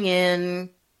lumbering in.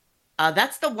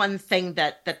 That's the one thing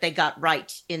that they got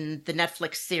right in the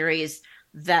Netflix series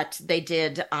that they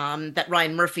did, that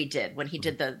Ryan Murphy did when he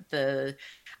did the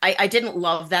I didn't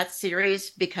love that series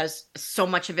because so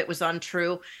much of it was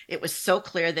untrue. It was so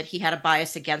clear that he had a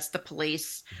bias against the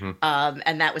police. Mm-hmm.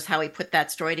 And that was how he put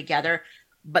that story together.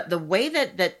 But the way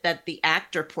that the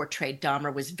actor portrayed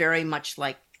Dahmer was very much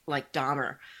like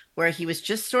Dahmer, where he was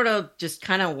just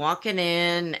kind of walking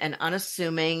in and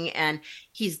unassuming. And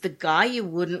he's the guy you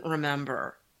wouldn't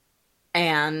remember.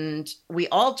 And we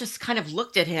all just kind of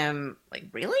looked at him like,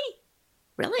 really?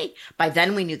 Really? By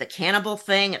then we knew the cannibal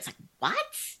thing. It's like, what?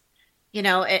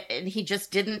 And he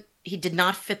did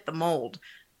not fit the mold.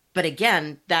 But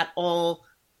again, that all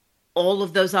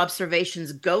of those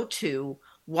observations go to,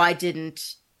 why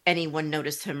didn't anyone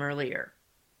notice him earlier?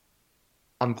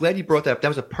 I'm glad you brought that up. That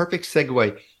was a perfect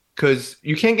segue, because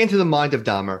you can't get into the mind of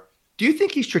Dahmer. Do you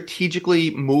think he strategically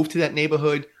moved to that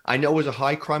neighborhood? I know it was a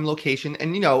high crime location,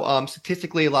 and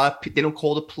statistically, a lot of they don't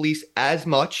call the police as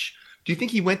much. Do you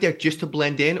think he went there just to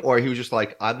blend in, or he was just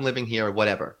like, "I'm living here, or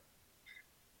whatever"?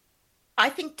 I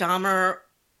think Dahmer,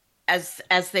 as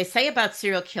they say about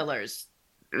serial killers,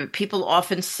 people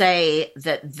often say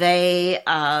that they're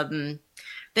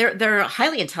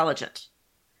highly intelligent.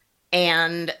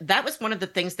 And that was one of the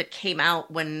things that came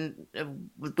out when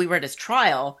we were at his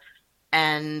trial,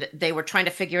 and they were trying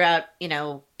to figure out,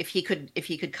 if he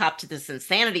could cop to this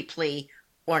insanity plea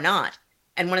or not.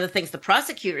 And one of the things the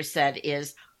prosecutor said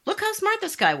is, "Look how smart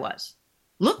this guy was.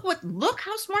 Look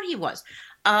how smart he was."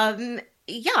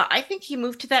 Yeah, I think he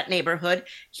moved to that neighborhood.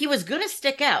 He was going to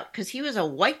stick out because he was a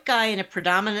white guy in a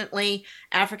predominantly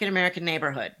African American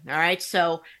neighborhood. All right,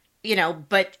 so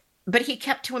but he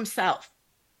kept to himself.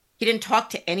 He didn't talk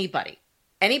to anybody.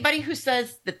 Anybody who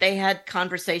says that they had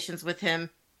conversations with him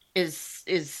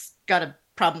is got a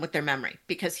problem with their memory,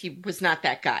 because he was not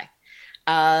that guy.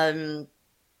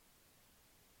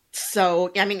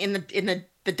 So I mean, in the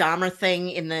Dahmer thing,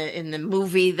 in the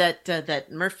movie that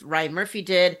Ryan Murphy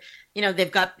did,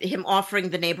 they've got him offering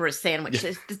the neighbor a sandwich.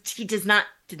 Yeah. He did not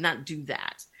do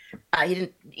that.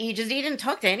 He didn't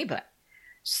talk to anybody.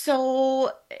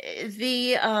 So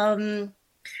it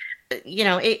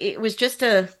was just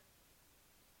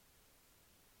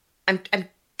I'm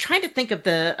trying to think of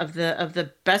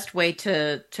the best way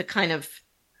to kind of,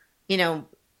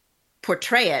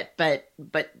 portray it,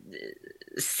 but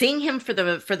seeing him for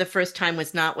the first time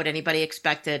was not what anybody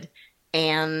expected.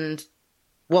 And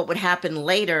what would happen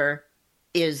later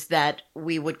is that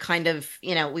we would kind of,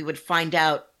 we would find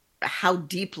out how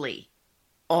deeply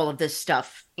all this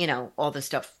stuff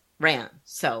ran.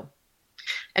 So,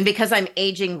 and because I'm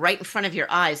aging right in front of your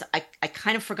eyes, I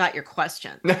kind of forgot your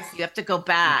question. So you have to go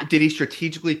back. Did he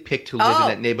strategically pick to live in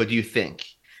that neighborhood, do you think?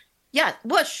 Yeah,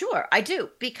 well, sure, I do,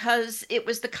 because it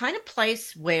was the kind of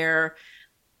place where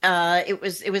it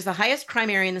was the highest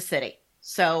crime area in the city.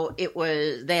 So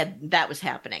that was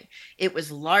happening. It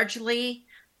was largely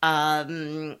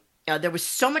there was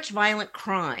so much violent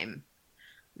crime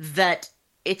that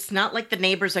it's not like the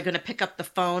neighbors are going to pick up the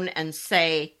phone and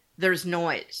say there's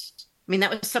noise. I mean,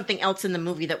 that was something else in the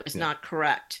movie that was not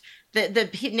correct. The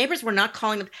neighbors were not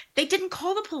calling them. They didn't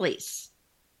call the police.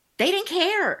 They didn't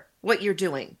care what you're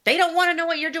doing. They don't want to know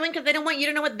what you're doing because they don't want you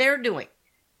to know what they're doing.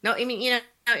 No, I mean,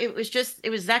 it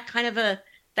was that kind of a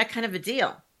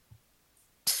deal.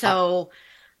 So,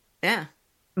 yeah,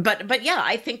 but yeah,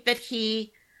 I think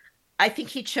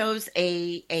he chose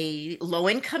a low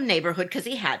income neighborhood because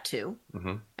he had to.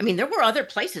 Mm-hmm. I mean, there were other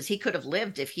places he could have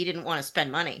lived if he didn't want to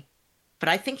spend money, but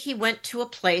I think he went to a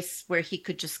place where he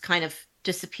could just kind of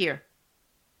disappear.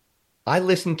 I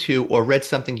listened to or read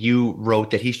something you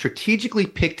wrote that he strategically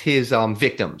picked his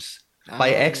victims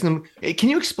by asking them. Can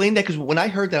you explain that? Because when I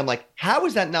heard that, I'm like, how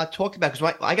is that not talked about?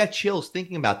 Because I got chills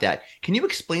thinking about that. Can you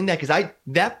explain that? Because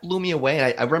that blew me away.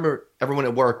 And I remember everyone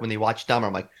at work when they watched Dahmer,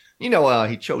 I'm like,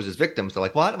 he chose his victims. They're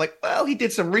like, what? I'm like, well, he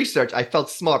did some research. I felt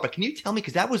smart. But can you tell me?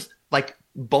 Because that was like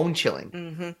bone chilling.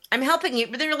 Mm-hmm. I'm helping you.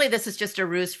 But really, this is just a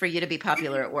ruse for you to be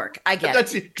popular at work. I get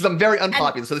it. Because I'm very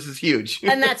unpopular. So this is huge.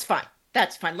 And that's fine.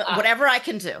 That's fine. Whatever I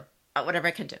can do. Whatever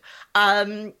I can do.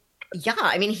 Yeah,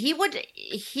 I mean, he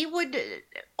would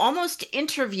almost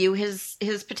interview his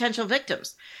potential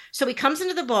victims. So he comes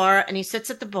into the bar and he sits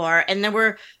at the bar, and there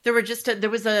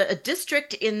was a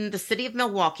district in the city of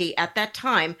Milwaukee at that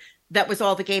time that was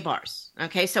all the gay bars.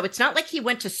 Okay, so it's not like he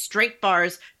went to straight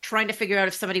bars trying to figure out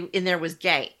if somebody in there was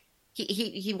gay.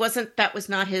 He wasn't. That was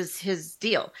not his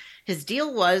deal. His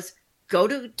deal was go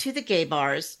to the gay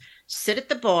bars, sit at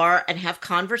the bar, and have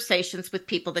conversations with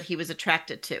people that he was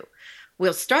attracted to.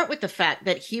 We'll start with the fact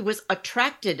that he was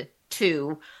attracted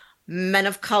to men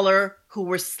of color who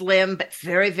were slim but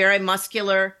very, very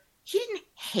muscular. He didn't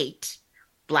hate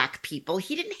Black people.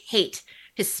 He didn't hate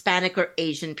Hispanic or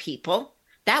Asian people.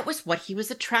 That was what he was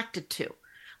attracted to.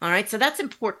 All right, so that's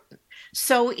important.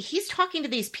 So he's talking to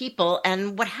these people,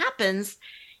 and what happens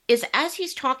is as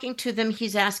he's talking to them,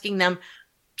 he's asking them,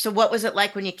 so what was it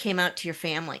like when you came out to your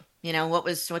family? What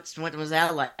was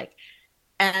that like?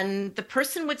 And the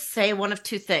person would say one of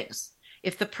two things.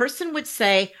 If the person would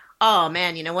say, "Oh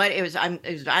man, you know what?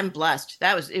 I'm blessed.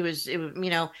 It was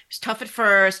tough at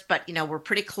first, but we're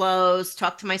pretty close.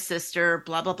 Talk to my sister,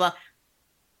 blah blah blah."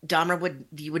 Dahmer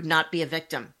would not be a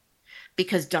victim,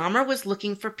 because Dahmer was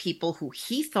looking for people who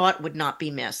he thought would not be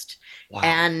missed. Wow.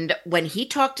 And when he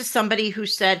talked to somebody who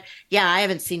said, "Yeah, I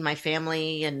haven't seen my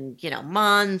family in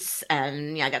months,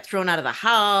 and I got thrown out of the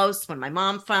house when my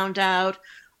mom found out,"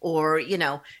 or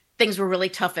things were really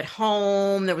tough at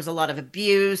home. There was a lot of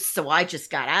abuse, so I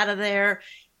just got out of there.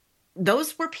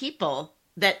 Those were people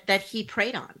that he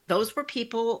preyed on. Those were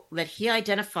people that he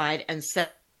identified and said,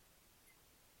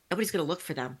 nobody's going to look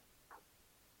for them.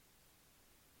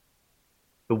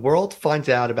 The world finds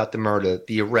out about the murder,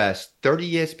 the arrest. 30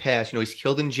 years pass. He's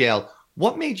killed in jail.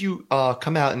 What made you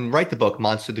come out and write the book,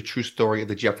 Monster: The True Story of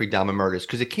the Jeffrey Dahmer Murders?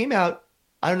 Because it came out,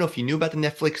 I don't know if you knew about the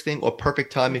Netflix thing or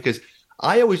perfect time, because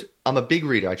I'm a big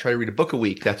reader. I try to read a book a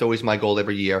week. That's always my goal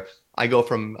every year. I go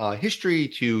from history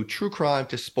to true crime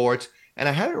to sports, and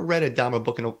I haven't read a Dahmer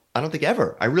book I don't think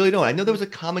ever. I really don't. I know there was a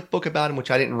comic book about him,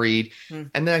 which I didn't read. And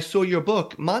then I saw your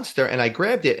book, Monster, and I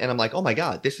grabbed it, and I'm like, oh my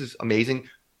God, this is amazing.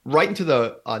 Right into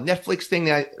the Netflix thing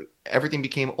that everything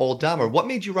became all Dahmer. What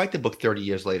made you write the book 30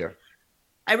 years later?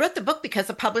 I wrote the book because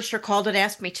a publisher called and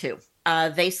asked me to.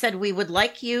 They said, we would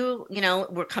like you,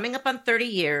 we're coming up on 30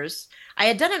 years. I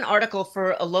had done an article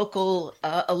for a local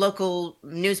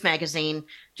news magazine,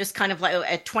 just kind of like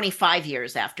at 25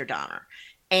 years after Dahmer.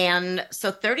 And so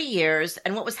 30 years.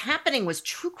 And what was happening was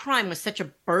true crime was such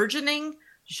a burgeoning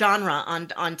genre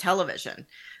on television.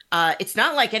 It's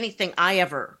not like anything I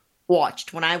ever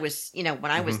watched when I was,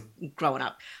 when I was growing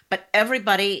up, but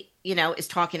everybody, is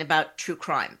talking about true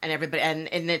crime, and everybody, and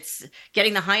it's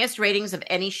getting the highest ratings of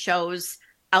any shows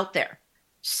out there.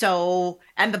 So,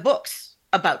 and the books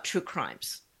about true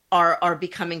crimes are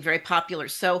becoming very popular.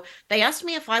 So they asked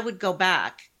me if I would go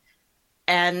back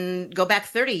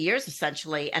 30 years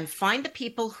essentially and find the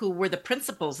people who were the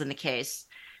principals in the case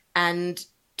and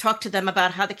talk to them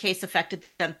about how the case affected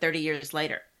them 30 years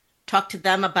later. Talk to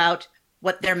them about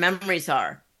what their memories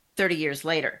are 30 years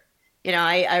later.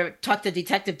 I talked to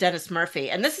Detective Dennis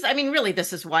Murphy, and this is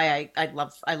why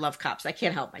I love cops. I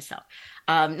can't help myself.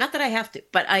 Not that I have to,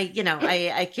 but I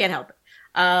can't help it.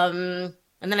 And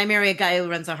then I marry a guy who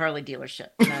runs a Harley dealership.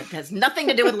 It has nothing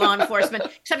to do with law enforcement,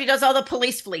 except he does all the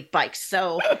police fleet bikes.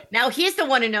 So now he's the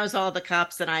one who knows all the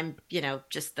cops, and I'm,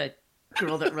 just the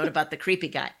girl that wrote about the creepy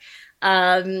guy.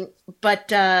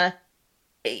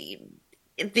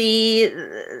 The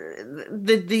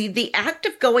act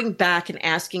of going back and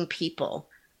asking people,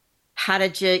 how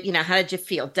did you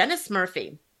feel? Dennis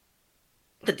Murphy,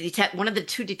 one of the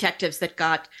two detectives that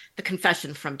got the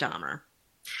confession from Dahmer,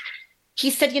 he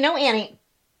said, Annie,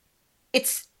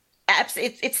 it's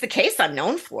the case I'm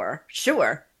known for,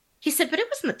 sure. He said, but it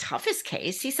wasn't the toughest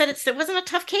case. He said it wasn't a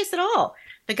tough case at all.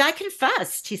 The guy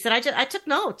confessed. He said, I took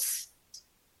notes.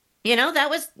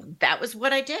 That was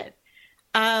what I did.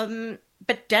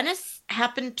 But Dennis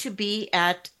happened to be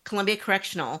at Columbia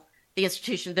Correctional, the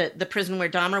institution, the prison where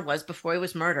Dahmer was before he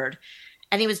was murdered.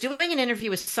 And he was doing an interview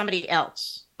with somebody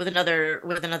else, with another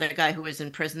guy who was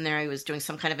in prison there. He was doing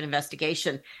some kind of an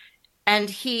investigation. And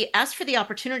he asked for the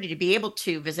opportunity to be able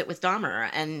to visit with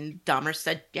Dahmer. And Dahmer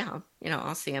said, yeah,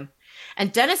 I'll see him.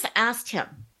 And Dennis asked him,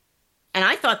 and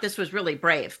I thought this was really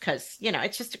brave because,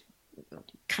 it's just a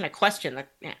kind of question.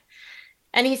 Yeah.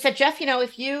 And he said, Jeff,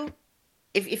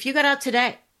 if you got out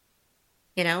today,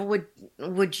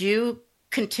 would you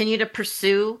continue to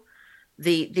pursue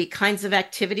the kinds of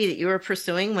activity that you were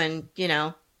pursuing when,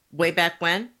 way back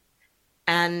when?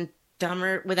 And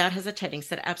Dahmer, without hesitating,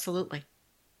 said, absolutely.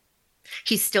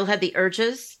 He still had the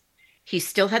urges. He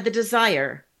still had the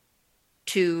desire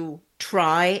to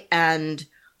try and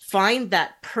find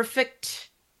that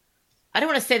perfect, I don't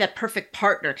want to say that perfect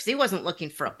partner, because he wasn't looking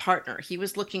for a partner. He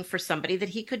was looking for somebody that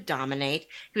he could dominate.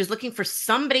 He was looking for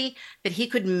somebody that he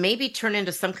could maybe turn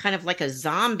into some kind of like a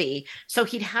zombie. So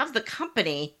he'd have the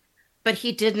company, but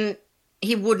he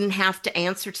wouldn't have to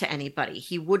answer to anybody.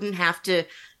 He wouldn't have to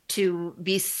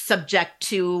be subject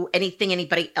to anything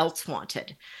anybody else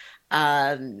wanted.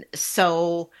 But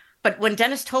when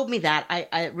Dennis told me that,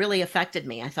 it really affected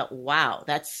me. I thought, wow,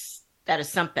 that is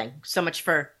something. So much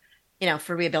for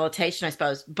rehabilitation, I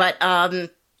suppose. But when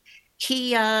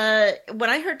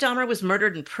I heard Dahmer was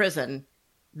murdered in prison,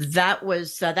 that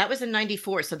was in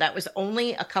 94. So that was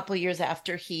only a couple of years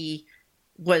after he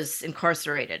was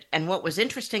incarcerated. And what was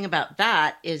interesting about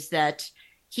that is that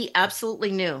he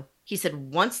absolutely knew. He said,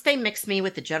 once they mix me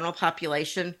with the general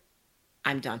population,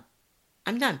 I'm done.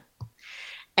 I'm done.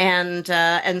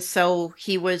 And so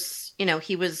he was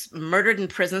murdered in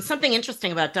prison. Something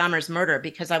interesting about Dahmer's murder,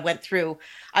 because I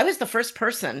was the first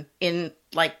person in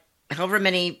like however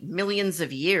many millions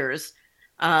of years,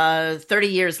 30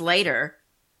 years later,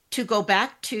 to go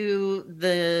back to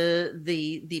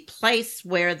the place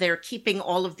where they're keeping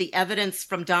all of the evidence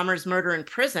from Dahmer's murder in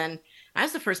prison. I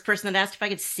was the first person that asked if I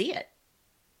could see it.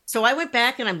 So I went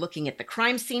back and I'm looking at the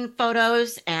crime scene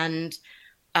photos, and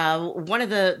one of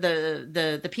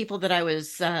the people that I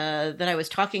was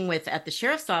talking with at the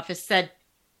sheriff's office said,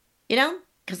 You know,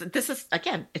 because this is,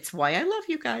 again, it's why I love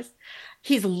you guys.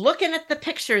 He's looking at the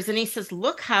pictures and he says,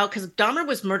 look how, because Dahmer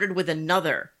was murdered with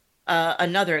another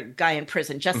guy in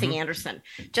prison, Jesse Hmm. Anderson.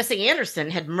 Jesse Anderson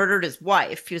had murdered his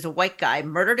wife. He was a white guy,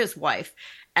 murdered his wife,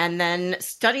 and then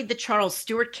studied the Charles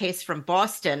Stewart case from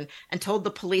Boston and told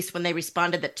the police when they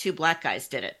responded that two black guys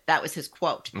did it. That was his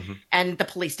quote. Hmm. And the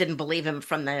police didn't believe him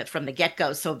from the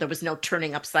get-go, so there was no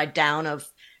turning upside down of,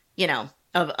 you know,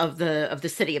 of the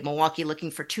city of Milwaukee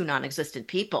looking for two non-existent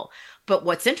people. But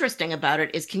what's interesting about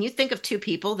it is, can you think of two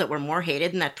people that were more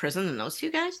hated in that prison than those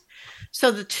two guys? So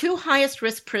the two highest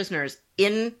risk prisoners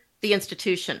in the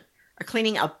institution are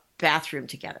cleaning a bathroom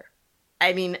together.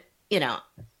 I mean, you know,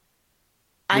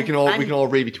 We I'm can all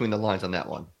read between the lines on that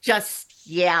one. just,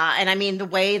 yeah. And I mean, the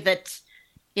way that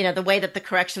the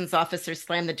corrections officer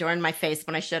slammed the door in my face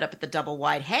when I showed up at the double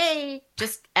wide. Hey,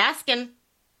 just asking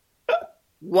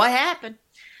what happened.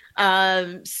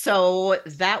 So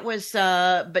that was,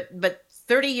 but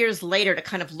 30 years later, to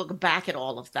kind of look back at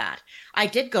all of that, I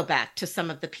did go back to some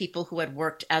of the people who had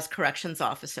worked as corrections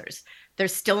officers. They're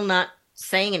still not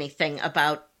saying anything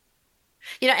about,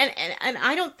 and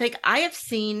I don't think I've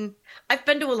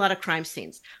been to a lot of crime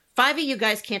scenes. Five of you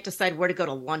guys can't decide where to go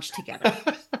to lunch together.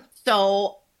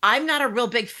 So I'm not a real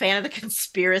big fan of the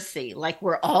conspiracy. Like,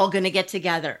 we're all going to get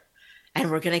together and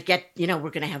we're going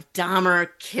to have Dahmer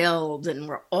killed and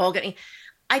we're all going to.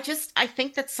 I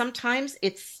think that sometimes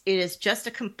it is just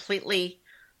a completely,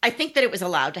 I think that it was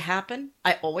allowed to happen.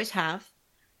 I always have,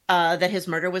 that his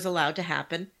murder was allowed to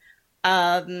happen.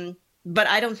 But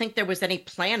I don't think there was any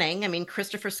planning. I mean,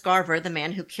 Christopher Scarver, the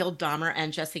man who killed Dahmer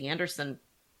and Jesse Anderson,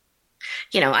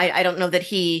 I don't know that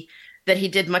he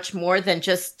did much more than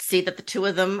just see that the two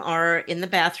of them are in the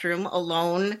bathroom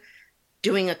alone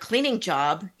doing a cleaning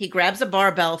job. He grabs a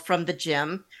barbell from the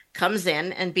gym, comes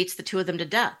in and beats the two of them to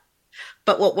death.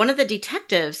 But what one of the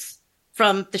detectives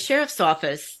from the sheriff's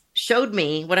office showed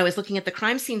me when I was looking at the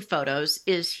crime scene photos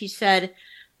is he said,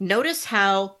 notice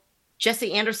how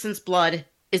Jesse Anderson's blood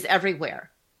is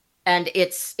everywhere and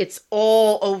it's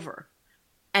all over.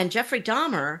 And Jeffrey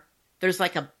Dahmer, there's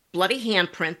like a bloody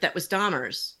handprint that was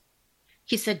Dahmer's.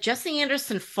 He said Jesse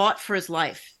Anderson fought for his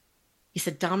life. He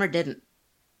said Dahmer didn't.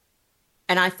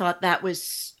 And I thought that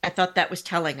was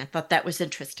telling. I thought that was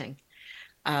interesting,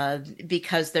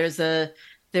 because there's a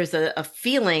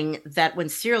feeling that when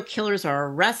serial killers are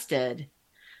arrested,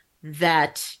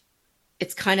 that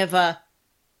it's kind of a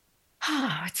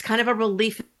it's kind of a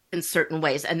relief in certain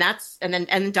ways. And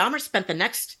Dahmer spent the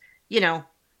next,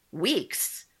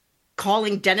 weeks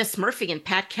calling Dennis Murphy and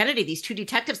Pat Kennedy, these two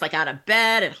detectives, like out of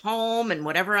bed, at home, and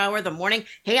whatever hour of the morning.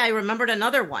 Hey, I remembered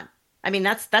another one. I mean,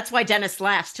 that's why Dennis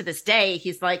laughs to this day.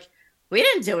 He's like, we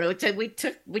didn't do it.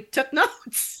 We took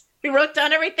notes. We wrote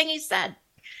down everything he said.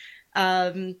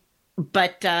 Um,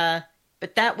 but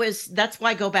that's why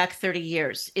I go back 30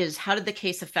 years is how did the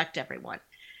case affect everyone?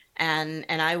 And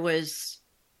I was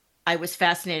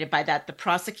fascinated by that. The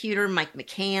prosecutor, Mike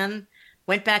McCann,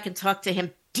 went back and talked to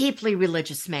him. Deeply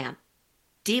religious man,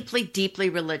 deeply,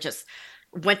 deeply religious.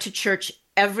 Went to church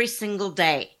every single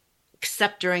day,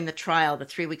 except during the trial, the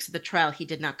 3 weeks of the trial, he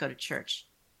did not go to church.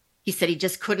 He said he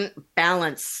just couldn't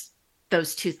balance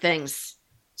those two things.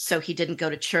 So he didn't go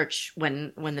to church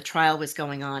when the trial was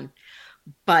going on.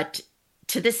 But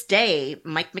to this day,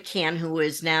 Mike McCann, who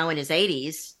is now in his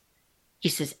 80s, he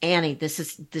says, Annie, this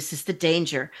is the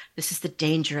danger. This is the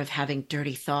danger of having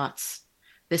dirty thoughts.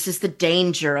 This is the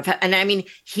danger of, and I mean,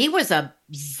 he was a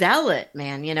zealot,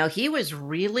 man. He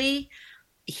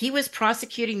was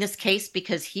prosecuting this case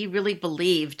because he really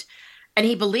believed, and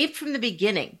he believed from the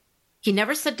beginning. He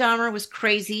never said Dahmer was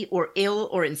crazy or ill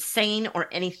or insane or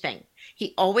anything.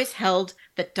 He always held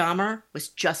that Dahmer was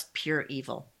just pure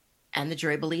evil, and the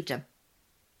jury believed him.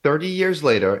 30 years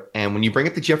later, and when you bring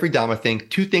up the Jeffrey Dahmer thing,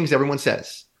 two things everyone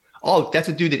says. Oh, that's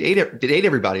a dude that ate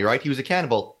everybody, right? He was a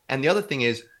cannibal. And the other thing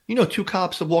is, two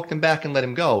cops have walked him back and let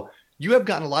him go. You have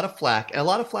gotten a lot of flack, and a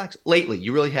lot of flack lately.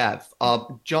 You really have.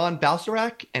 John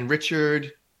Balserac and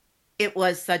Richard. It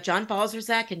was John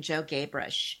Balzerzak and Joe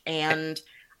Gabrish. And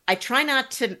I try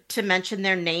not to mention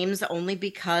their names only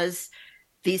because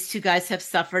these two guys have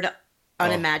suffered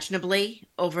unimaginably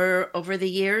over the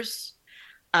years.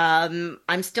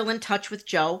 I'm still in touch with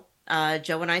Joe.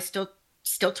 Joe and I still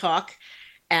talk.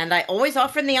 And I always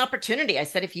offer him the opportunity. I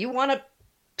said, if you want to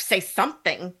say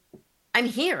something, I'm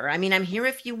here. I mean, I'm here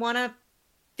if you want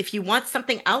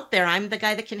something out there, I'm the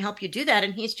guy that can help you do that.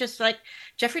 And he's just like,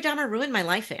 Jeffrey Dahmer ruined my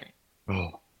life, Annie.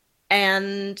 Oh.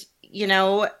 And,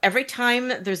 every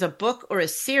time there's a book or a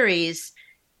series,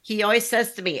 he always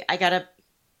says to me, I gotta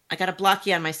block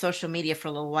you on my social media for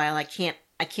a little while. I can't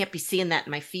be seeing that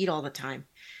in my feed all the time.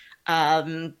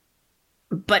 Um,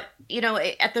 but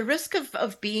at the risk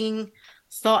of being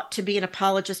thought to be an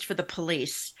apologist for the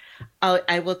police,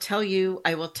 I will tell you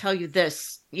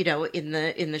this, in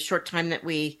the short time that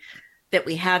we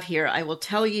have here, I will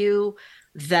tell you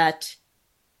that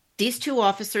these two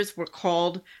officers were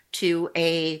called to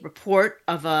a report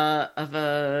of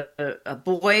a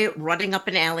boy running up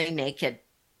an alley naked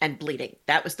and bleeding.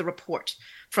 That was the report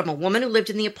from a woman who lived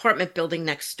in the apartment building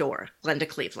next door, Glenda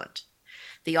Cleveland.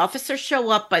 The officers show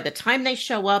up. By the time they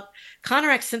show up,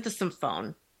 Connor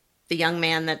phone, the young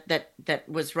man that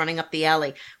was running up the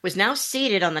alley, was now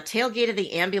seated on the tailgate of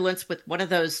the ambulance with one of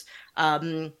those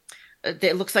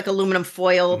it looks like aluminum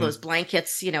foil, those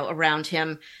blankets, around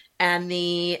him. And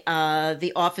the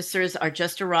officers are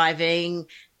just arriving,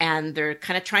 and they're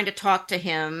kind of trying to talk to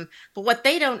him. But what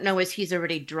they don't know is he's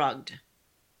already drugged.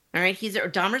 All right,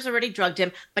 Dahmer's already drugged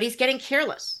him, but he's getting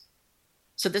careless.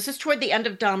 So this is toward the end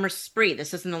of Dahmer's spree.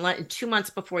 This is in 2 months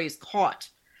before he's caught.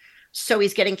 So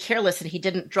he's getting careless, and he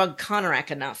didn't drug Konarak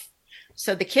enough.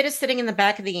 So the kid is sitting in the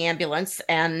back of the ambulance,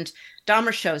 and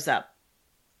Dahmer shows up.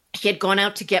 He had gone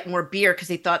out to get more beer because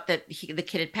he thought that the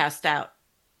kid had passed out.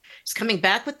 He's coming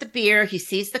back with the beer. He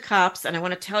sees the cops, and I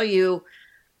want to tell you,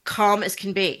 calm as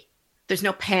can be. There's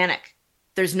no panic.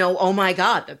 There's no, oh my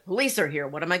God, the police are here.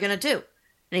 What am I going to do?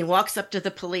 And he walks up to the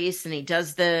police, and he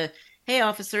does the, hey,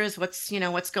 officers, what's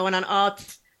going on? Oh,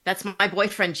 that's my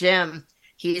boyfriend, Jim.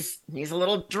 He's a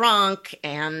little drunk,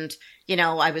 and,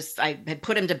 I had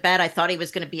put him to bed. I thought he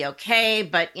was going to be okay,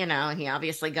 but, he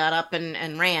obviously got up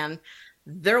and ran.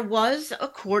 There was,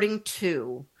 according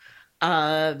to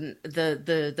the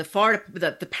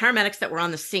paramedics that were on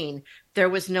the scene, there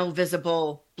was no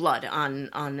visible blood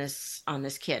on this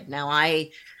kid. Now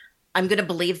I'm going to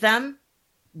believe them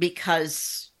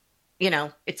because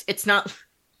it's not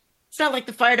like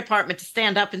the fire department to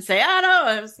stand up and say, oh no,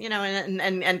 it was,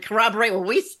 and corroborate what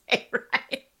we say,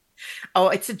 right? Oh,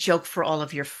 it's a joke for all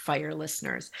of your fire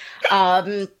listeners.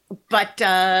 The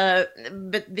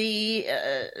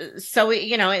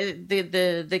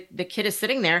kid is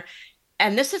sitting there,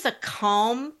 and this is a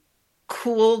calm,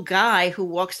 cool guy who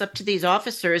walks up to these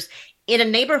officers in a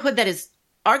neighborhood that is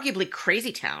arguably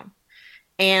crazy town.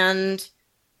 And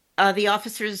the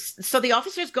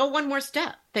officers go one more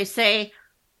step. They say,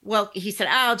 well, he said,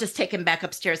 I'll just take him back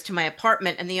upstairs to my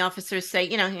apartment. And the officers say,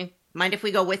 hey, mind if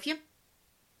we go with you?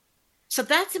 So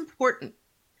that's important.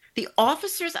 The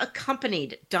officers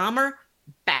accompanied Dahmer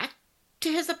back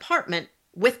to his apartment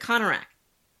with Konarak.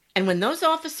 And when those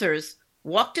officers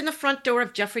walked in the front door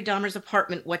of Jeffrey Dahmer's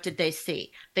apartment, what did they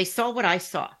see? They saw what I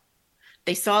saw.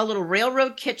 They saw a little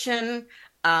railroad kitchen,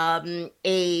 a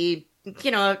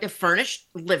furnished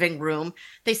living room.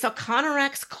 They saw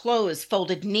Konarak's clothes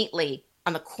folded neatly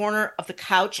on the corner of the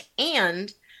couch,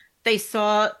 and they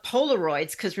saw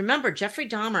Polaroids, because remember, Jeffrey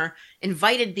Dahmer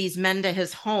invited these men to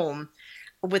his home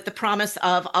with the promise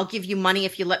of, I'll give you money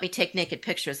if you let me take naked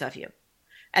pictures of you.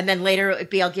 And then later it would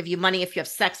be, I'll give you money if you have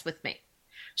sex with me.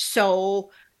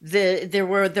 So there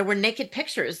were naked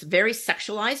pictures, very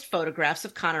sexualized photographs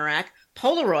of Konarak,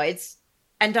 Polaroids,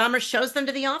 and Dahmer shows them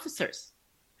to the officers.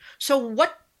 So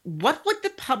what would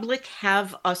the public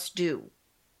have us do?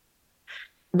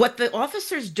 What the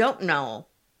officers don't know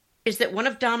is that one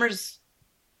of Dahmer's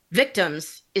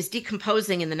victims is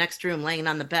decomposing in the next room, laying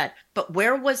on the bed. But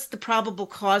where was the probable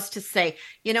cause to say,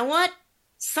 you know what?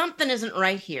 Something isn't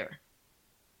right here.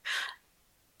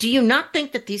 Do you not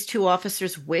think that these two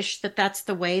officers wish that that's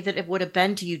the way that it would have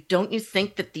been? Don't you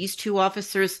think that these two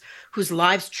officers whose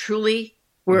lives truly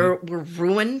were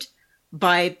ruined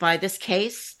by this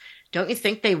case, don't you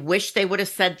think they wish they would have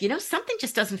said, something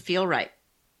just doesn't feel right?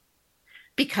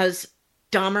 Because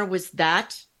Dahmer was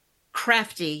that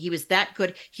crafty. He was that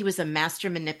good. He was a master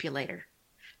manipulator,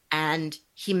 and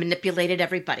he manipulated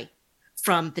everybody,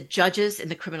 from the judges in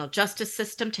the criminal justice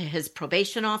system to his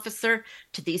probation officer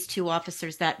to these two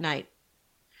officers that night.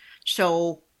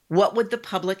 So what would the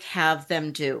public have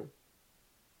them do?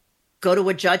 Go to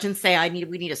a judge and say,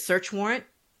 we need a search warrant?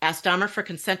 Ask Dahmer for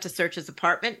consent to search his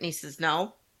apartment, and he says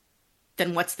no.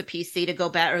 Then what's the PC to go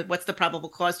back, or what's the probable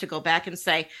cause to go back and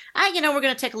say, we're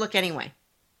going to take a look anyway?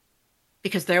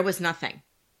 Because there was nothing.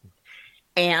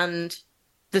 And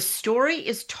the story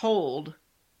is told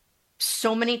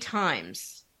so many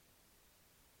times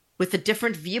with a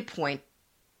different viewpoint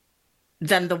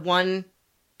than the one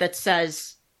that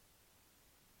says,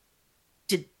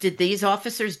 did these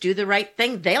officers do the right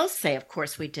thing? They'll say, of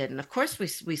course we did. And of course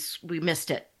we missed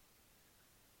it.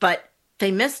 But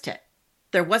they missed it.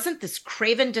 There wasn't this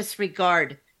craven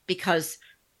disregard because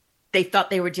they thought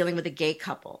they were dealing with a gay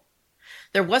couple.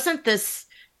 There wasn't this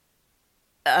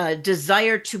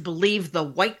desire to believe the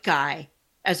white guy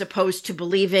as opposed to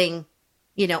believing,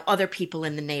 other people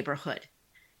in the neighborhood.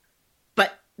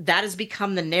 But that has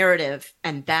become the narrative,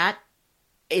 and that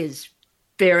is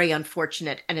very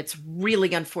unfortunate. And it's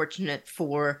really unfortunate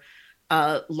for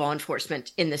law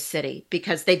enforcement in the city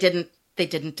because they didn't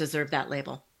deserve that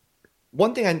label.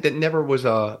 One thing that never was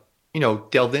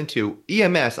delved into,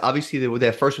 EMS, obviously they were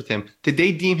there first with him. Did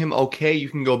they deem him okay? You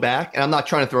can go back. And I'm not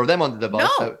trying to throw them under the bus.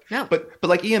 No. But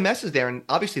like EMS is there, and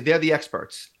obviously they're the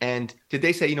experts. And did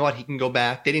they say, you know what, he can go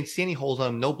back? They didn't see any holes on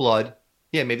him, no blood.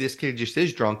 Yeah, maybe this kid just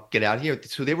is drunk. Get out of here.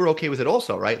 So they were okay with it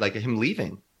also, right? Like him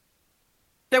leaving.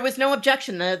 There was no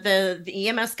objection. The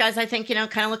EMS guys, I think,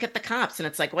 kind of look at the cops and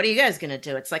it's like, what are you guys going to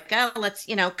do? It's like, oh, let's,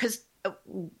 because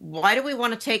why do we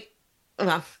want to take,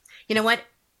 well, you know what?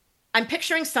 I'm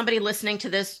picturing somebody listening to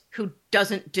this who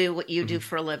doesn't do what you do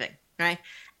for a living, right?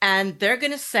 And they're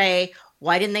going to say,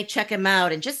 why didn't they check him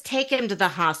out and just take him to the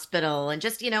hospital? And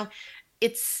just, it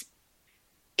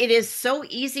is so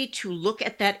easy to look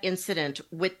at that incident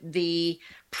with the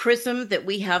prism that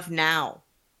we have now.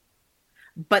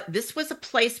 But this was a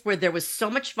place where there was so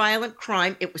much violent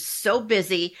crime. It was so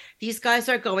busy. These guys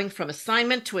are going from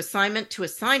assignment to assignment to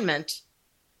assignment.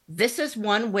 This is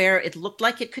one where it looked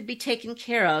like it could be taken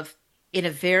care of in a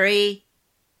very,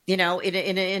 in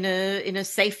a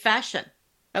safe fashion.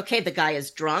 Okay, the guy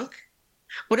is drunk.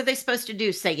 What are they supposed to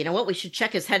do? Say, you know what? We should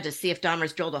check his head to see if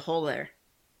Dahmer's drilled a hole there.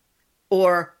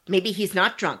 Or maybe he's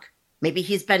not drunk. Maybe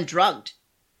he's been drugged.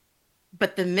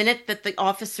 But the minute that the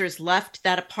officers left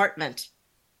that apartment,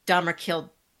 Dahmer killed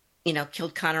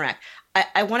Konarak.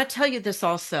 I want to tell you this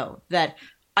also, that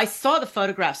I saw the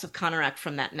photographs of Konarak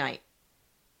from that night.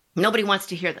 Nobody wants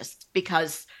to hear this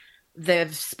because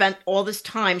they've spent all this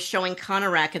time showing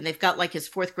Konarak, and they've got like his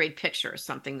fourth grade picture or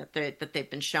something that they've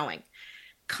been showing.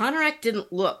 Konarak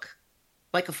didn't look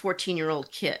like a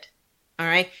 14-year-old kid. All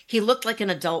right. He looked like an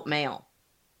adult male.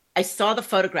 I saw the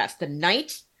photographs the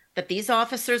night that these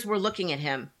officers were looking at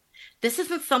him. This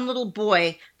isn't some little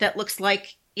boy that looks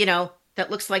like, your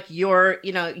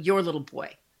little boy.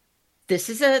 This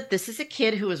is a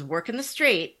kid who is working the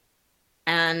street,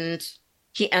 and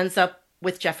he ends up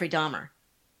with Jeffrey Dahmer.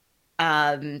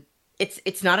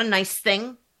 It's not a nice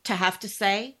thing to have to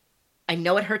say. I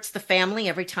know it hurts the family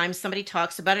every time somebody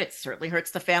talks about it. It certainly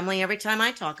hurts the family every time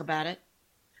I talk about it.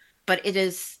 But it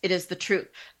is the truth.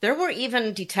 There were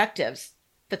even detectives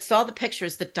that saw the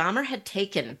pictures that Dahmer had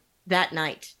taken that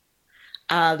night.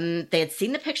 They had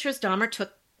seen the pictures Dahmer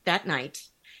took that night,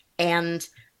 and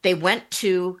they went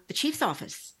to the chief's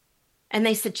office, and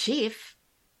they said, "Chief,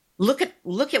 look at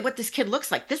what this kid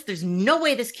looks like. There's no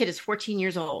way this kid is 14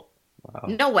 years old. Wow.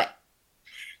 No way.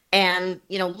 And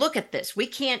look at this. We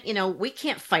can't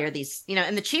fire these.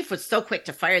 And the chief was so quick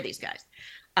to fire these guys,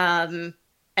 and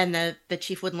the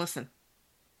chief wouldn't listen.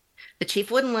 The chief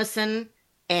wouldn't listen.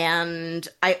 And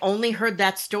I only heard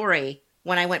that story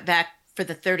when I went back for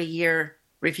the 30-year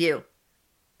review.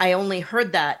 I only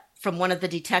heard that from one of the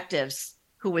detectives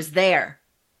who was there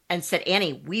and said,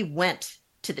 Annie, we went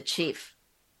to the chief.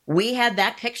 We had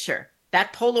that picture,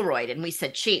 that Polaroid, and we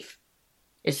said, Chief,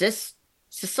 does this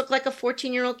look like a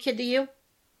 14-year-old kid to you?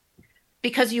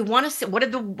 Because you want to see, what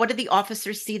did the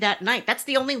officers see that night? That's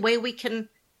the only way we can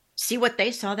see what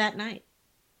they saw that night.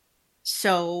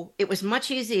 So it was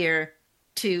much easier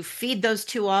to feed those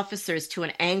two officers to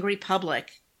an angry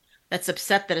public that's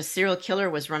upset that a serial killer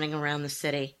was running around the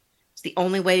city. It's the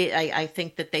only way I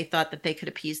think that they thought that they could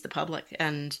appease the public.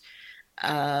 And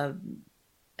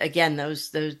again, those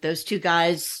two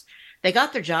guys, they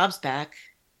got their jobs back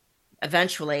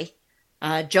eventually.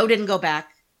 Joe didn't go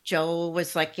back. Joe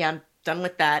was like, yeah, I'm done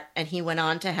with that. And he went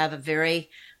on to have a very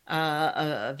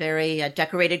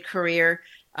decorated career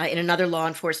in another law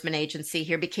enforcement agency.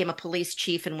 He became a police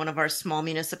chief in one of our small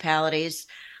municipalities.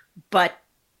 But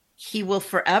he will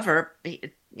forever,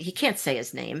 he can't say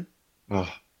his name. Oh.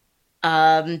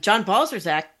 John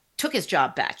Balzerzak took his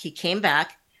job back. He came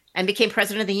back and became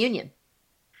president of the union.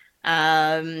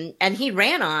 And he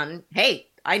ran on, hey,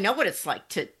 I know what it's like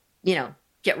to,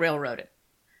 get railroaded.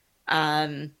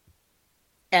 And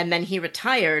then he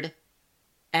retired.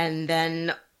 And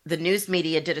then the news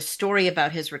media did a story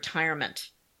about his retirement,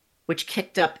 which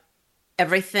kicked up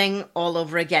everything all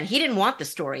over again. He didn't want the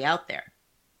story out there,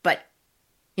 but,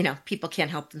 people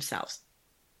can't help themselves.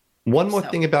 One more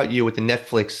thing about you with the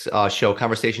Netflix show,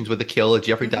 Conversations with the Killer,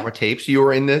 Jeffrey Dahmer tapes. You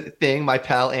were in the thing, my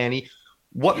pal Annie.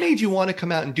 What made you want to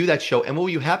come out and do that show? And were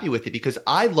you happy with it? Because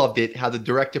I loved it, how the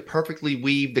director perfectly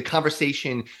weaved the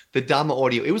conversation, the Dahmer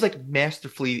audio. It was like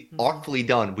masterfully, artfully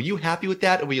done. Were you happy with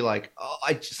that? Or were you like, oh,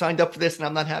 I signed up for this and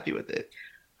I'm not happy with it?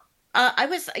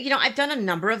 I've done a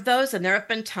number of those, and there have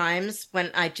been times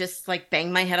when I just like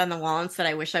banged my head on the wall and said,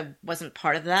 I wish I wasn't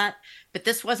part of that. But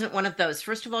this wasn't one of those.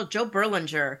 First of all, Joe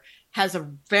Berlinger has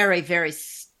a very, very,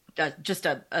 just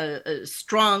a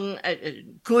strong,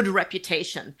 good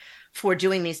reputation for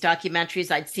doing these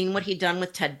documentaries. I'd seen what he'd done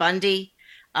with Ted Bundy.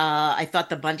 I thought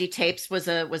the Bundy tapes was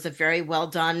a very well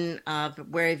done,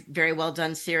 very, very well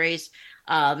done series.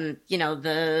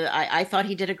 I thought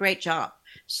he did a great job.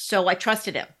 So I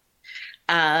trusted him.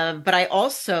 But I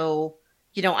also,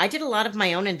 I did a lot of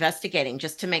my own investigating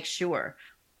just to make sure.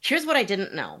 Here's what I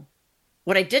didn't know.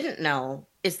 What I didn't know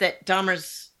is that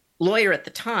Dahmer's lawyer at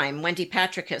the time, Wendy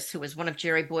Patricus, who was one of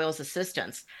Jerry Boyle's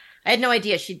assistants, I had no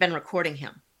idea she'd been recording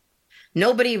him.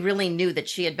 Nobody really knew that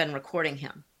she had been recording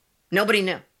him. Nobody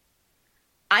knew.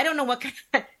 I don't know what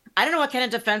kind of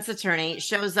defense attorney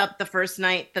shows up the first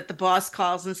night that the boss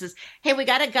calls and says, "Hey, we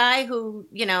got a guy who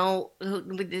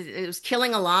was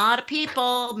killing a lot of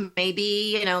people,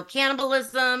 maybe,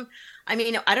 cannibalism." I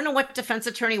mean, I don't know what defense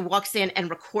attorney walks in and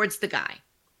records the guy,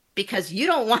 because you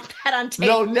don't want that on tape.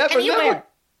 No, never, anywhere.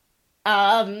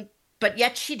 never. But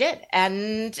yet she did.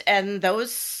 And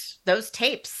those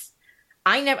tapes,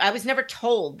 I was never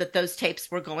told that those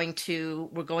tapes were going to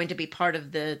be part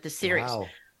of the series. Wow.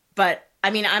 But I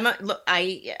mean,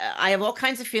 I have all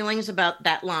kinds of feelings about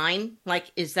that line.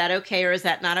 Like, is that okay or is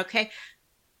that not okay?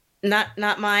 Not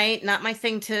my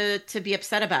thing to be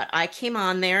upset about. I came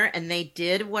on there and they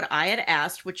did what I had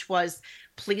asked, which was,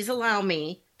 please allow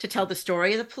me to tell the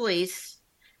story of the police,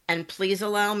 and please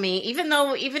allow me, even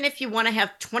if you want to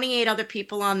have 28 other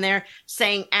people on there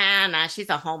saying, nah, she's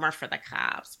a homer for the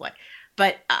cops, what?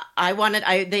 But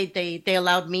they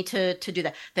allowed me to do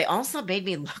that. They also made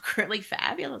me look really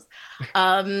fabulous.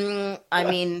 I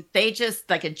mean, they just,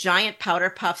 like a giant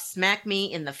powder puff, smacked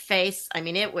me in the face. I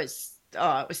mean, it was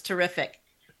terrific.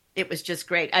 It was just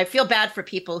great. I feel bad for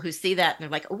people who see that and they're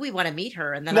like, "Oh, we want to meet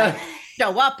her," and then I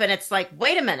show up and it's like,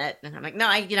 "Wait a minute," and I'm like, "No,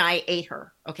 I ate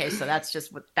her." Okay, so that's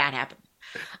just what that happened.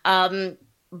 But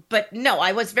no,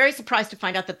 I was very surprised to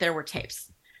find out that there were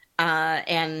tapes.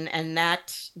 And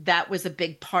that was a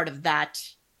big part of that,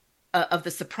 of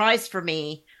the surprise for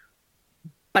me.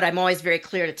 But I'm always very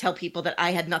clear to tell people that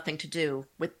I had nothing to do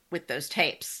with those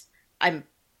tapes.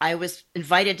 I was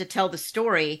invited to tell the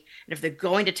story, and if they're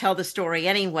going to tell the story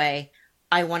anyway,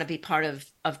 I want to be part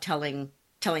of telling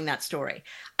that story.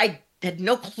 I had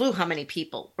no clue how many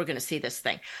people were going to see this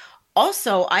thing.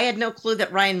 Also, I had no clue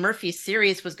that Ryan Murphy's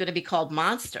series was going to be called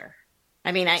Monster.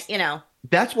 I mean,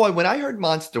 That's why when I heard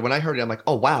Monster, when I heard it, I'm like,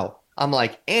 oh, wow. I'm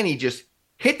like, Annie just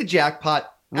hit the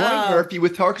jackpot. Ryan Murphy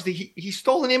with her, because he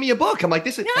stole an Emmy a book. I'm like,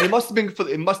 it must have been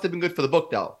good for the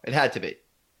book, though. It had to be.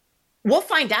 We'll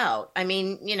find out. I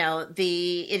mean,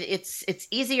 it's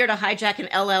easier to hijack an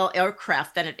LL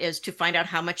aircraft than it is to find out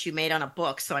how much you made on a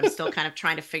book. So I'm still kind of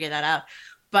trying to figure that out.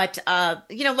 But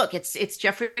look, it's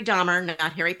Jeffrey Dahmer,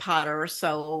 not Harry Potter.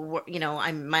 So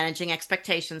I'm managing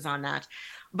expectations on that.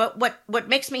 But what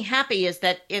makes me happy is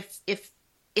that if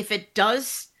it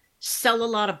does sell a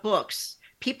lot of books,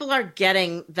 people are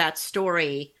getting that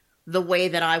story the way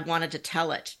that I wanted to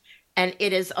tell it. And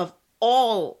it is, of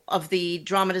all of the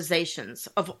dramatizations,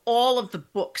 of all of the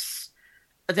books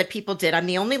that people did, I'm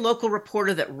the only local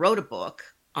reporter that wrote a book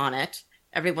on it.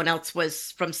 Everyone else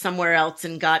was from somewhere else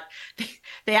and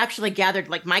they actually gathered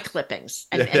like my clippings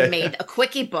and made a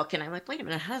quickie book. And I'm like, wait a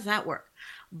minute, how does that work?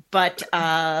 But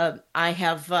I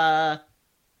have, I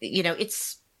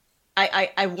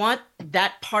want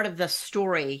that part of the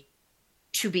story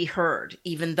to be heard,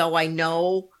 even though I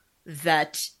know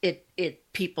that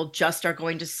people just are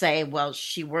going to say, well,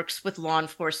 she works with law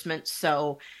enforcement,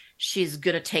 so she's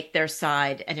going to take their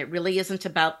side. And it really isn't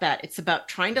about that. It's about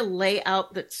trying to lay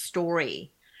out that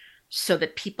story so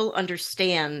that people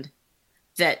understand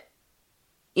that,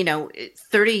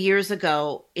 30 years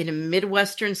ago in a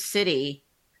Midwestern city,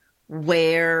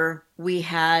 where we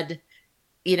had,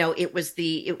 it was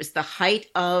the height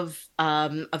of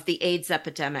the AIDS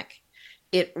epidemic.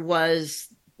 It was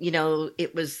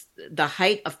the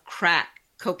height of crack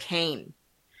cocaine,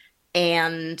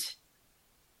 and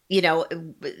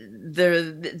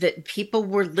the people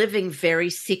were living very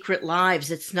secret lives.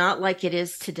 It's not like it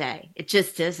is today. It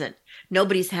just isn't.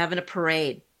 Nobody's having a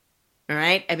parade. All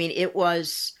right. I mean, it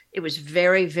was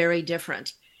very, very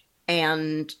different,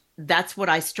 and that's what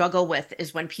I struggle with,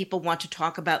 is when people want to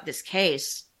talk about this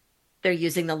case, they're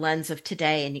using the lens of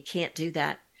today, and you can't do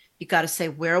that. You got to say,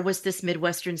 where was this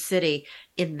Midwestern city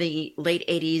in the late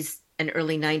 80s and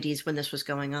early 90s when this was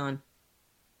going on?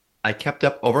 I kept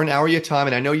up over an hour of your time,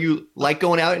 and I know you like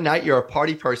going out at night. You're a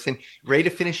party person. Ready to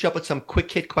finish up with some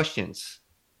quick hit questions?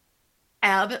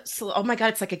 Absolutely. Oh my God,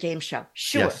 it's like a game show.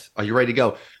 Sure. Yes. Are you ready to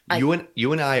go? I You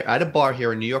and I are at a bar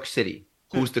here in New York City.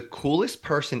 hmm. Who's the coolest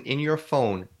person in your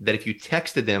phone that if you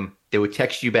texted them, they would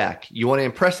text you back? You want to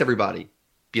impress everybody.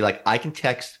 Be like, I can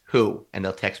text who, and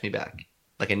they'll text me back.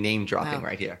 Like a name dropping Oh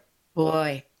right here.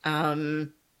 boy.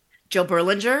 Joe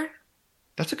Berlinger,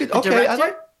 That's a good. the Okay,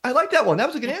 director. I like that one. That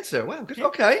was a good answer. Wow, good. Yeah.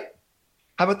 Okay.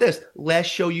 How about this? Last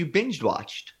show you binged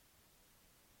watched.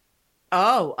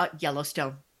 Oh,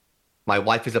 Yellowstone. My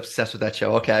wife is obsessed with that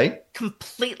show. Okay.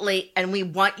 Completely. And we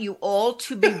want you all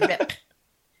to be ripped.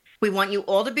 We want you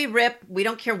all to be ripped. We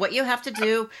don't care what you have to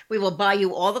do. We will buy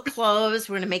you all the clothes.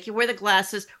 We're going to make you wear the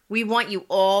glasses. We want you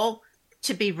all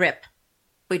to be ripped.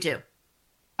 We do.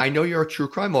 I know you're a true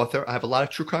crime author. I have a lot of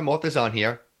true crime authors on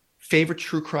here. Favorite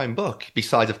true crime book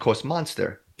besides, of course,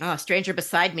 Monster. Oh, Stranger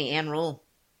Beside Me, Anne Rule.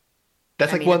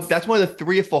 That's I like mean, one. That's one of the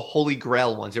 3 or 4 holy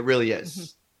grail ones. It really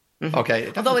is. Mhm.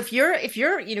 Okay. Although if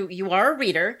you're, you are a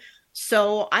reader,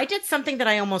 so I did something that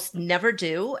I almost never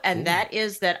do, and Ooh. that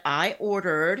is that I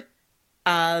ordered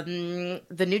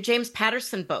the new James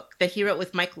Patterson book that he wrote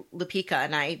with Mike Lupica,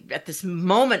 and I at this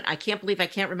moment I can't believe I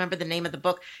can't remember the name of the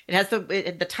book. It has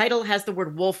the title has the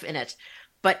word wolf in it,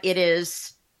 but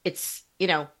it's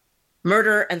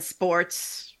murder and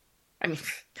sports. I mean,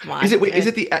 come on. Is it? Wait, is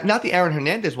it the not the Aaron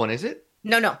Hernandez one? Is it?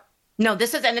 No,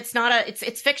 this is, and it's not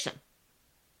it's fiction.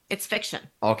 It's fiction.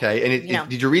 Okay. And You know.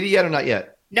 did you read it yet or not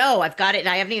yet? No, I've got it, and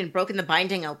I haven't even broken the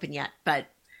binding open yet. But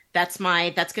that's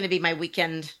going to be my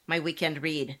weekend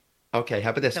read. Okay. How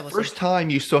about this? So we'll First see. time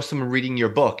you saw someone reading your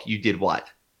book, you did what?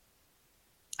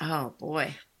 Oh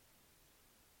boy,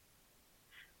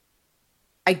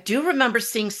 I do remember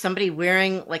seeing somebody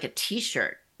wearing like a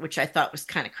T-shirt, which I thought was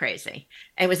kind of crazy.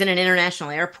 And it was in an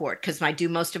international airport because I do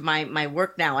most of my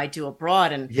work now. I do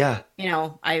abroad, and Yeah.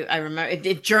 I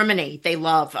remember Germany. They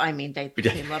love. I mean, they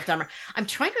love Dahmer. I'm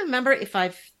trying to remember if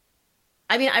I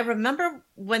remember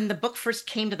when the book first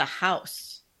came to the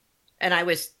house, and I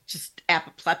was just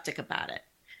apoplectic about it.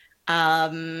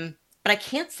 But I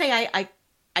can't say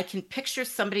I can picture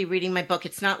somebody reading my book.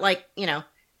 It's not like,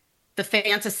 the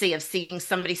fantasy of seeing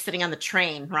somebody sitting on the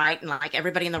train, right? And like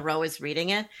everybody in the row is reading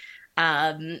it.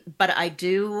 But I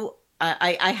do,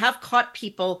 I have caught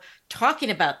people talking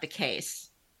about the case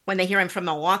when they hear I'm from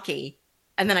Milwaukee.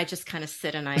 And then I just kind of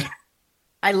sit and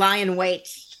I lie in wait,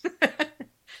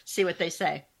 see what they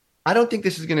say. I don't think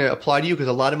this is going to apply to you because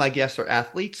a lot of my guests are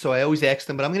athletes. So I always ask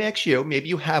them, but I'm going to ask you. Maybe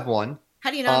you have one. How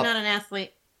do you know I'm not an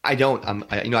athlete? I don't.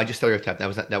 I just stereotyped.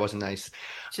 That wasn't nice.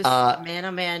 Just man,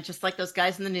 oh man, just like those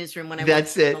guys in the newsroom when I went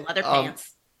That's to it. the leather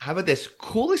pants. How about this?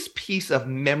 Coolest piece of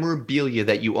memorabilia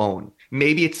that you own?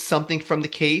 Maybe it's something from the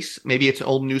case. Maybe it's an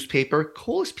old newspaper.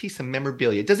 Coolest piece of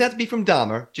memorabilia. It doesn't have to be from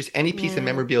Dahmer. Just any piece of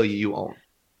memorabilia you own.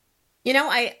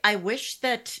 I wish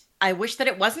that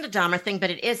it wasn't a Dahmer thing, but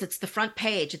it is. It's the front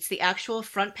page. It's the actual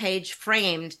front page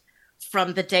framed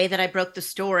from the day that I broke the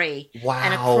story. Wow.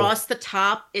 And across the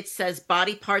top, it says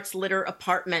body parts litter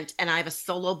apartment. And I have a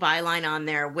solo byline on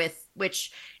there with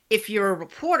which, if you're a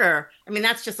reporter, I mean,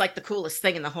 that's just like the coolest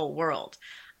thing in the whole world.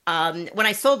 When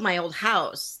I sold my old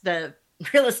house, the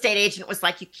real estate agent was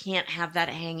like, you can't have that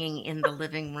hanging in the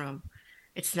living room.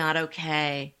 It's not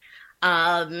okay.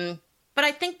 But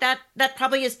I think that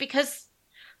probably is because,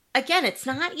 again, it's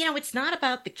not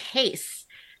about the case.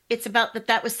 It's about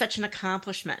that was such an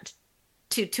accomplishment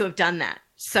to have done that.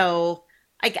 So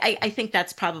I think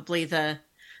that's probably the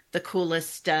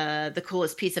coolest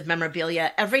piece of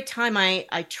memorabilia. Every time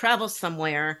I travel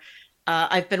somewhere,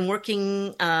 I've been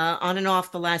working on and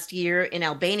off the last year in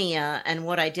Albania, and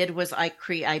what I did was I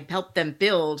helped them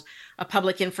build a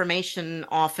public information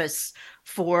office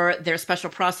for their special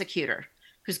prosecutor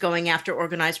who's going after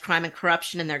organized crime and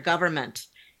corruption in their government.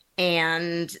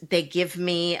 And they gave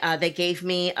me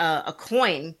a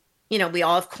coin. We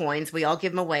all have coins. We all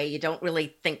give them away. You don't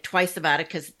really think twice about it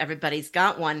because everybody's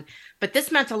got one. But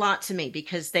this meant a lot to me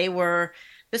because this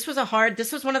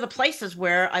was one of the places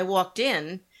where I walked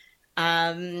in.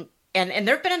 And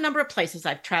there have been a number of places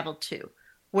I've traveled to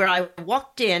where I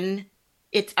walked in.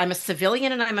 I'm a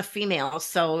civilian and I'm a female.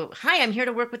 So, hi, I'm here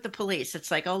to work with the police.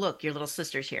 It's like, oh, look, your little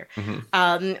sister's here.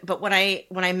 Mm-hmm. But when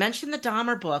I mentioned the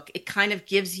Dahmer book, it kind of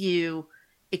gives you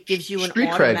an Street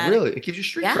automatic cred, really. It gives you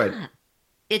street cred.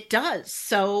 It does.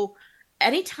 So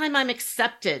anytime I'm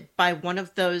accepted by one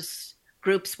of those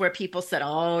groups where people said,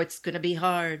 oh, it's going to be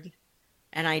hard.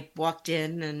 And I walked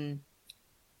in and,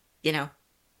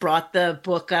 brought the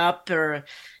book up and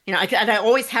I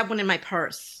always have one in my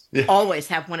purse, always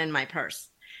have one in my purse.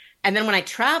 And then when I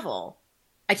travel,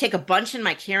 I take a bunch in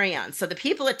my carry-on. So the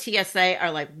people at TSA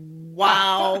are like,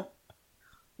 wow,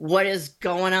 what is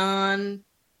going on?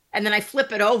 And then I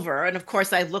flip it over, and of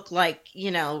course I look like,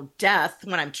 death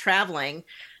when I'm traveling.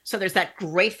 So there's that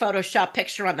great Photoshop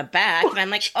picture on the back, and I'm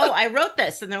like, oh, I wrote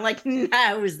this. And they're like,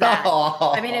 no, who's that?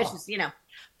 I mean, it's just,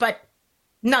 but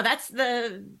no,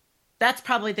 that's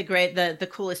probably the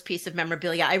coolest piece of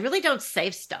memorabilia. I really don't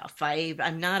save stuff.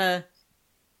 I'm not a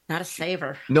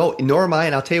saver. No, nor am I.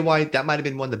 And I'll tell you why that might have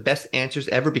been one of the best answers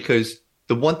ever, because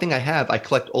the one thing I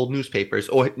collect old newspapers,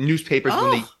 or newspapers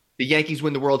when the Yankees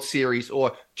win the World Series,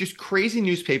 or just crazy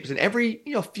newspapers. And every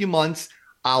few months,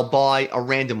 I'll buy a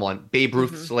random one, Babe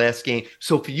Ruth's last game.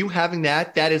 So for you having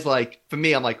that is like, for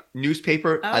me, I'm like,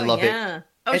 newspaper, I love it.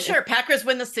 Oh, sure. Packers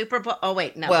win the Super Bowl. Oh,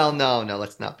 wait, no. Well, no,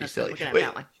 let's not be silly. Wait,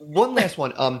 one last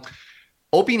one.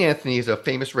 Opie and Anthony is a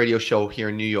famous radio show here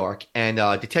in New York, and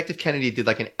Detective Kennedy did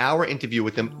like an hour interview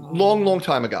with them long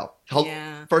time ago.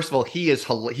 First of all, he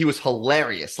was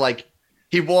hilarious. Like,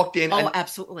 he walked in. Oh,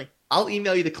 absolutely. I'll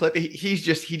email you the clip. He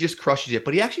just crushes it.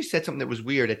 But he actually said something that was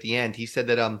weird at the end. He said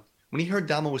that when he heard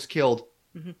Dahmer was killed,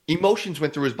 emotions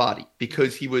went through his body,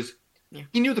 because he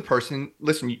knew the person.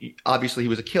 Listen, obviously he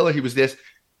was a killer. He was this.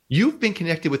 You've been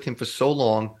connected with him for so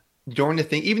long during the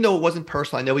thing, even though it wasn't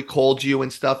personal. I know he called you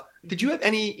and stuff. Did you have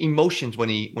any emotions when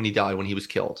he died, when he was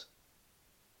killed?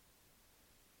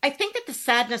 I think that the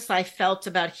sadness I felt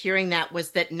about hearing that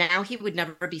was that now he would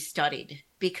never be studied,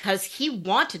 because he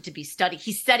wanted to be studied.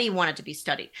 He said he wanted to be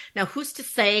studied. Now, who's to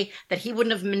say that he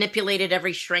wouldn't have manipulated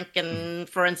every shrink and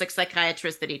forensic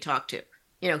psychiatrist that he talked to?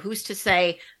 Who's to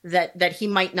say that he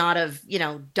might not have,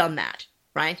 done that,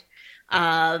 right?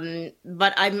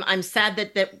 But I'm sad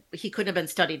that he couldn't have been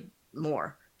studied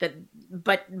more.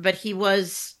 But he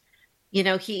was,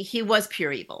 he was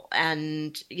pure evil,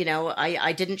 and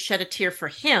I didn't shed a tear for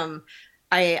him.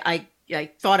 I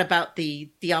thought about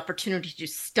the opportunity to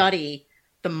study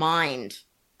the mind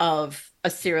of a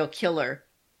serial killer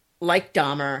like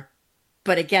Dahmer.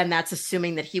 But again, that's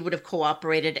assuming that he would have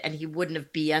cooperated and he wouldn't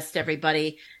have BS'd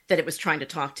everybody that it was trying to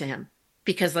talk to him.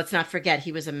 Because let's not forget,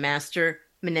 he was a master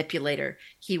manipulator.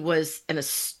 He was an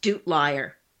astute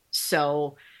liar.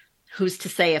 So who's to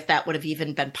say if that would have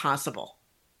even been possible?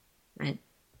 Right.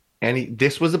 And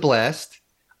this was a blast.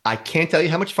 I can't tell you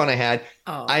how much fun I had.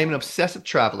 Oh. I am an obsessive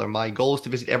traveler. My goal is to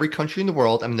visit every country in the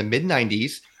world. I'm in the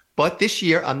mid-90s. But this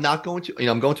year, I'm not going to,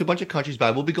 I'm going to a bunch of countries, but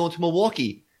I will be going to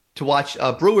Milwaukee to watch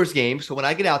a Brewers game. So when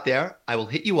I get out there, I will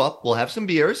hit you up. We'll have some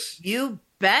beers. You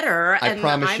better. I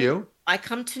promise you. I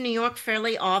come to New York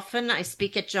fairly often. I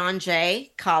speak at John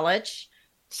Jay College.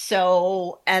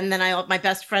 So, and then my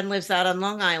best friend lives out on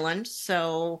Long Island.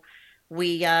 So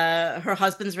her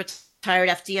husband's retired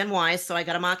FDNY. So I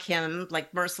got to mock him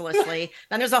like mercilessly.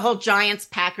 Then there's a whole Giants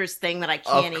Packers thing that I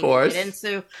can't even get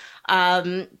into.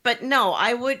 But no,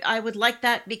 I would like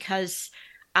that, because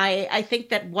I think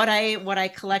that what I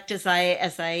collect as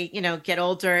I get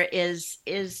older is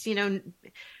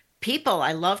people.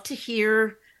 I love to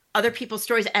hear other people's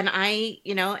stories, and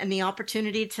and the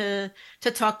opportunity to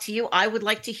talk to you. I would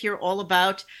like to hear all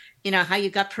about how you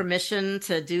got permission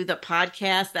to do the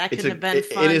podcast. That could have been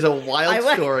fun. It is a wild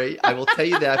story. I will tell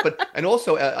you that. And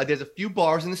also there's a few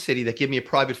bars in the city that give me a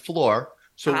private floor.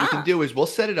 So what we can do is we'll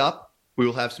set it up. We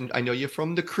will have some. I know you're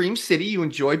from the Cream City. You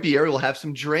enjoy beer. We'll have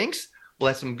some drinks. We'll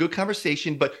have some good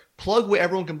conversation, but plug where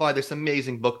everyone can buy this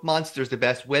amazing book. Monster's the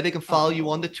best. Where they can follow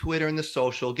you on the Twitter and the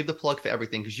social. Give the plug for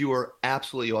everything, because you are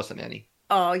absolutely awesome, Annie.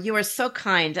 Oh, you are so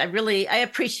kind. I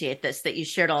appreciate this, that you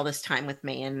shared all this time with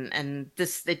me, and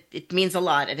this it means a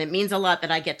lot, and it means a lot that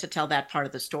I get to tell that part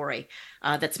of the story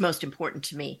that's most important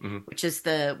to me, which is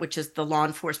the law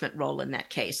enforcement role in that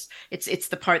case. It's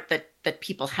the part that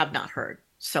people have not heard.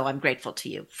 So I'm grateful to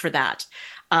you for that.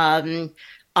 On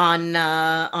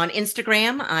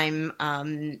Instagram,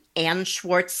 I'm Ann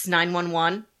Schwartz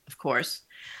 911, of course.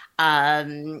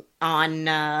 I'm trying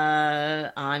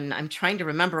to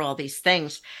remember all these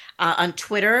things. On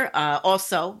Twitter,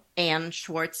 also Ann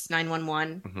Schwartz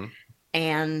 911.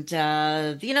 And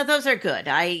those are good.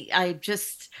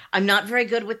 I'm not very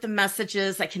good with the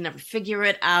messages. I can never figure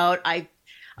it out.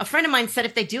 A friend of mine said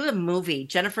if they do a movie,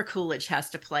 Jennifer Coolidge has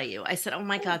to play you. I said, oh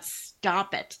my God,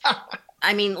 stop it.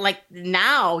 I mean, like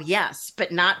now, yes,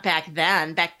 but not back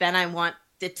then. Back then, I want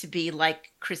it to be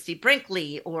like Christy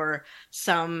Brinkley or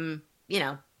some,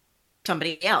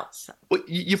 somebody else. Well,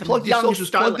 you plug your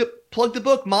socials. Plug the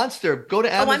book, Monster. Go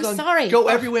to Amazon. Oh, I'm sorry. Go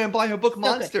everywhere and buy her book,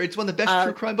 Monster. It's one of the best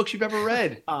true crime books you've ever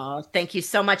read. Oh, thank you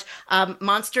so much.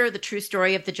 Monster, the true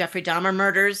story of the Jeffrey Dahmer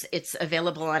murders. It's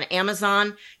available on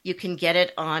Amazon. You can get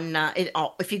it on,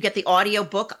 if you get the audio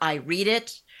book, I read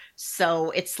it.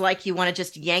 So it's like you want to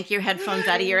just yank your headphones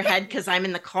out of your head because I'm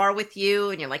in the car with you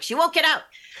and you're like, she won't get out.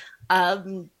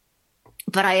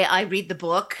 but I read the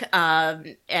book,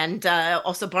 and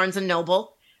also Barnes and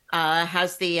Noble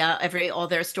has the every all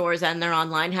their stores and their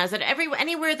online has it.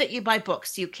 Anywhere that you buy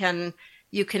books, you can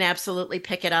absolutely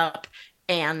pick it up,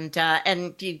 and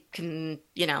you can,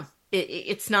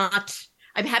 it's not.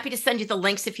 I'm happy to send you the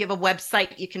links if you have a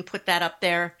website. You can put that up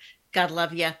there. God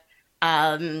love you.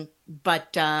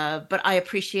 But I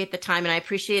appreciate the time, and I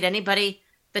appreciate anybody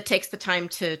that takes the time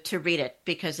to read it,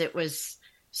 because it's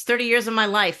 30 years of my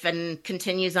life and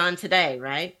continues on today,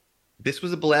 right? This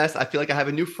was a blast. I feel like I have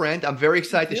a new friend. I'm very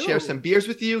excited to share some beers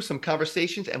with you, some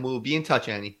conversations, and we'll be in touch,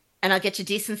 Annie. And I'll get you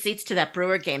decent seats to that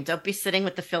Brewer game. Don't be sitting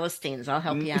with the Philistines. I'll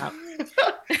help you out.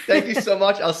 Thank you so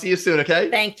much. I'll see you soon, okay?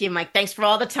 Thank you, Mike. Thanks for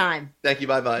all the time. Thank you.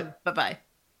 Bye-bye. Bye-bye.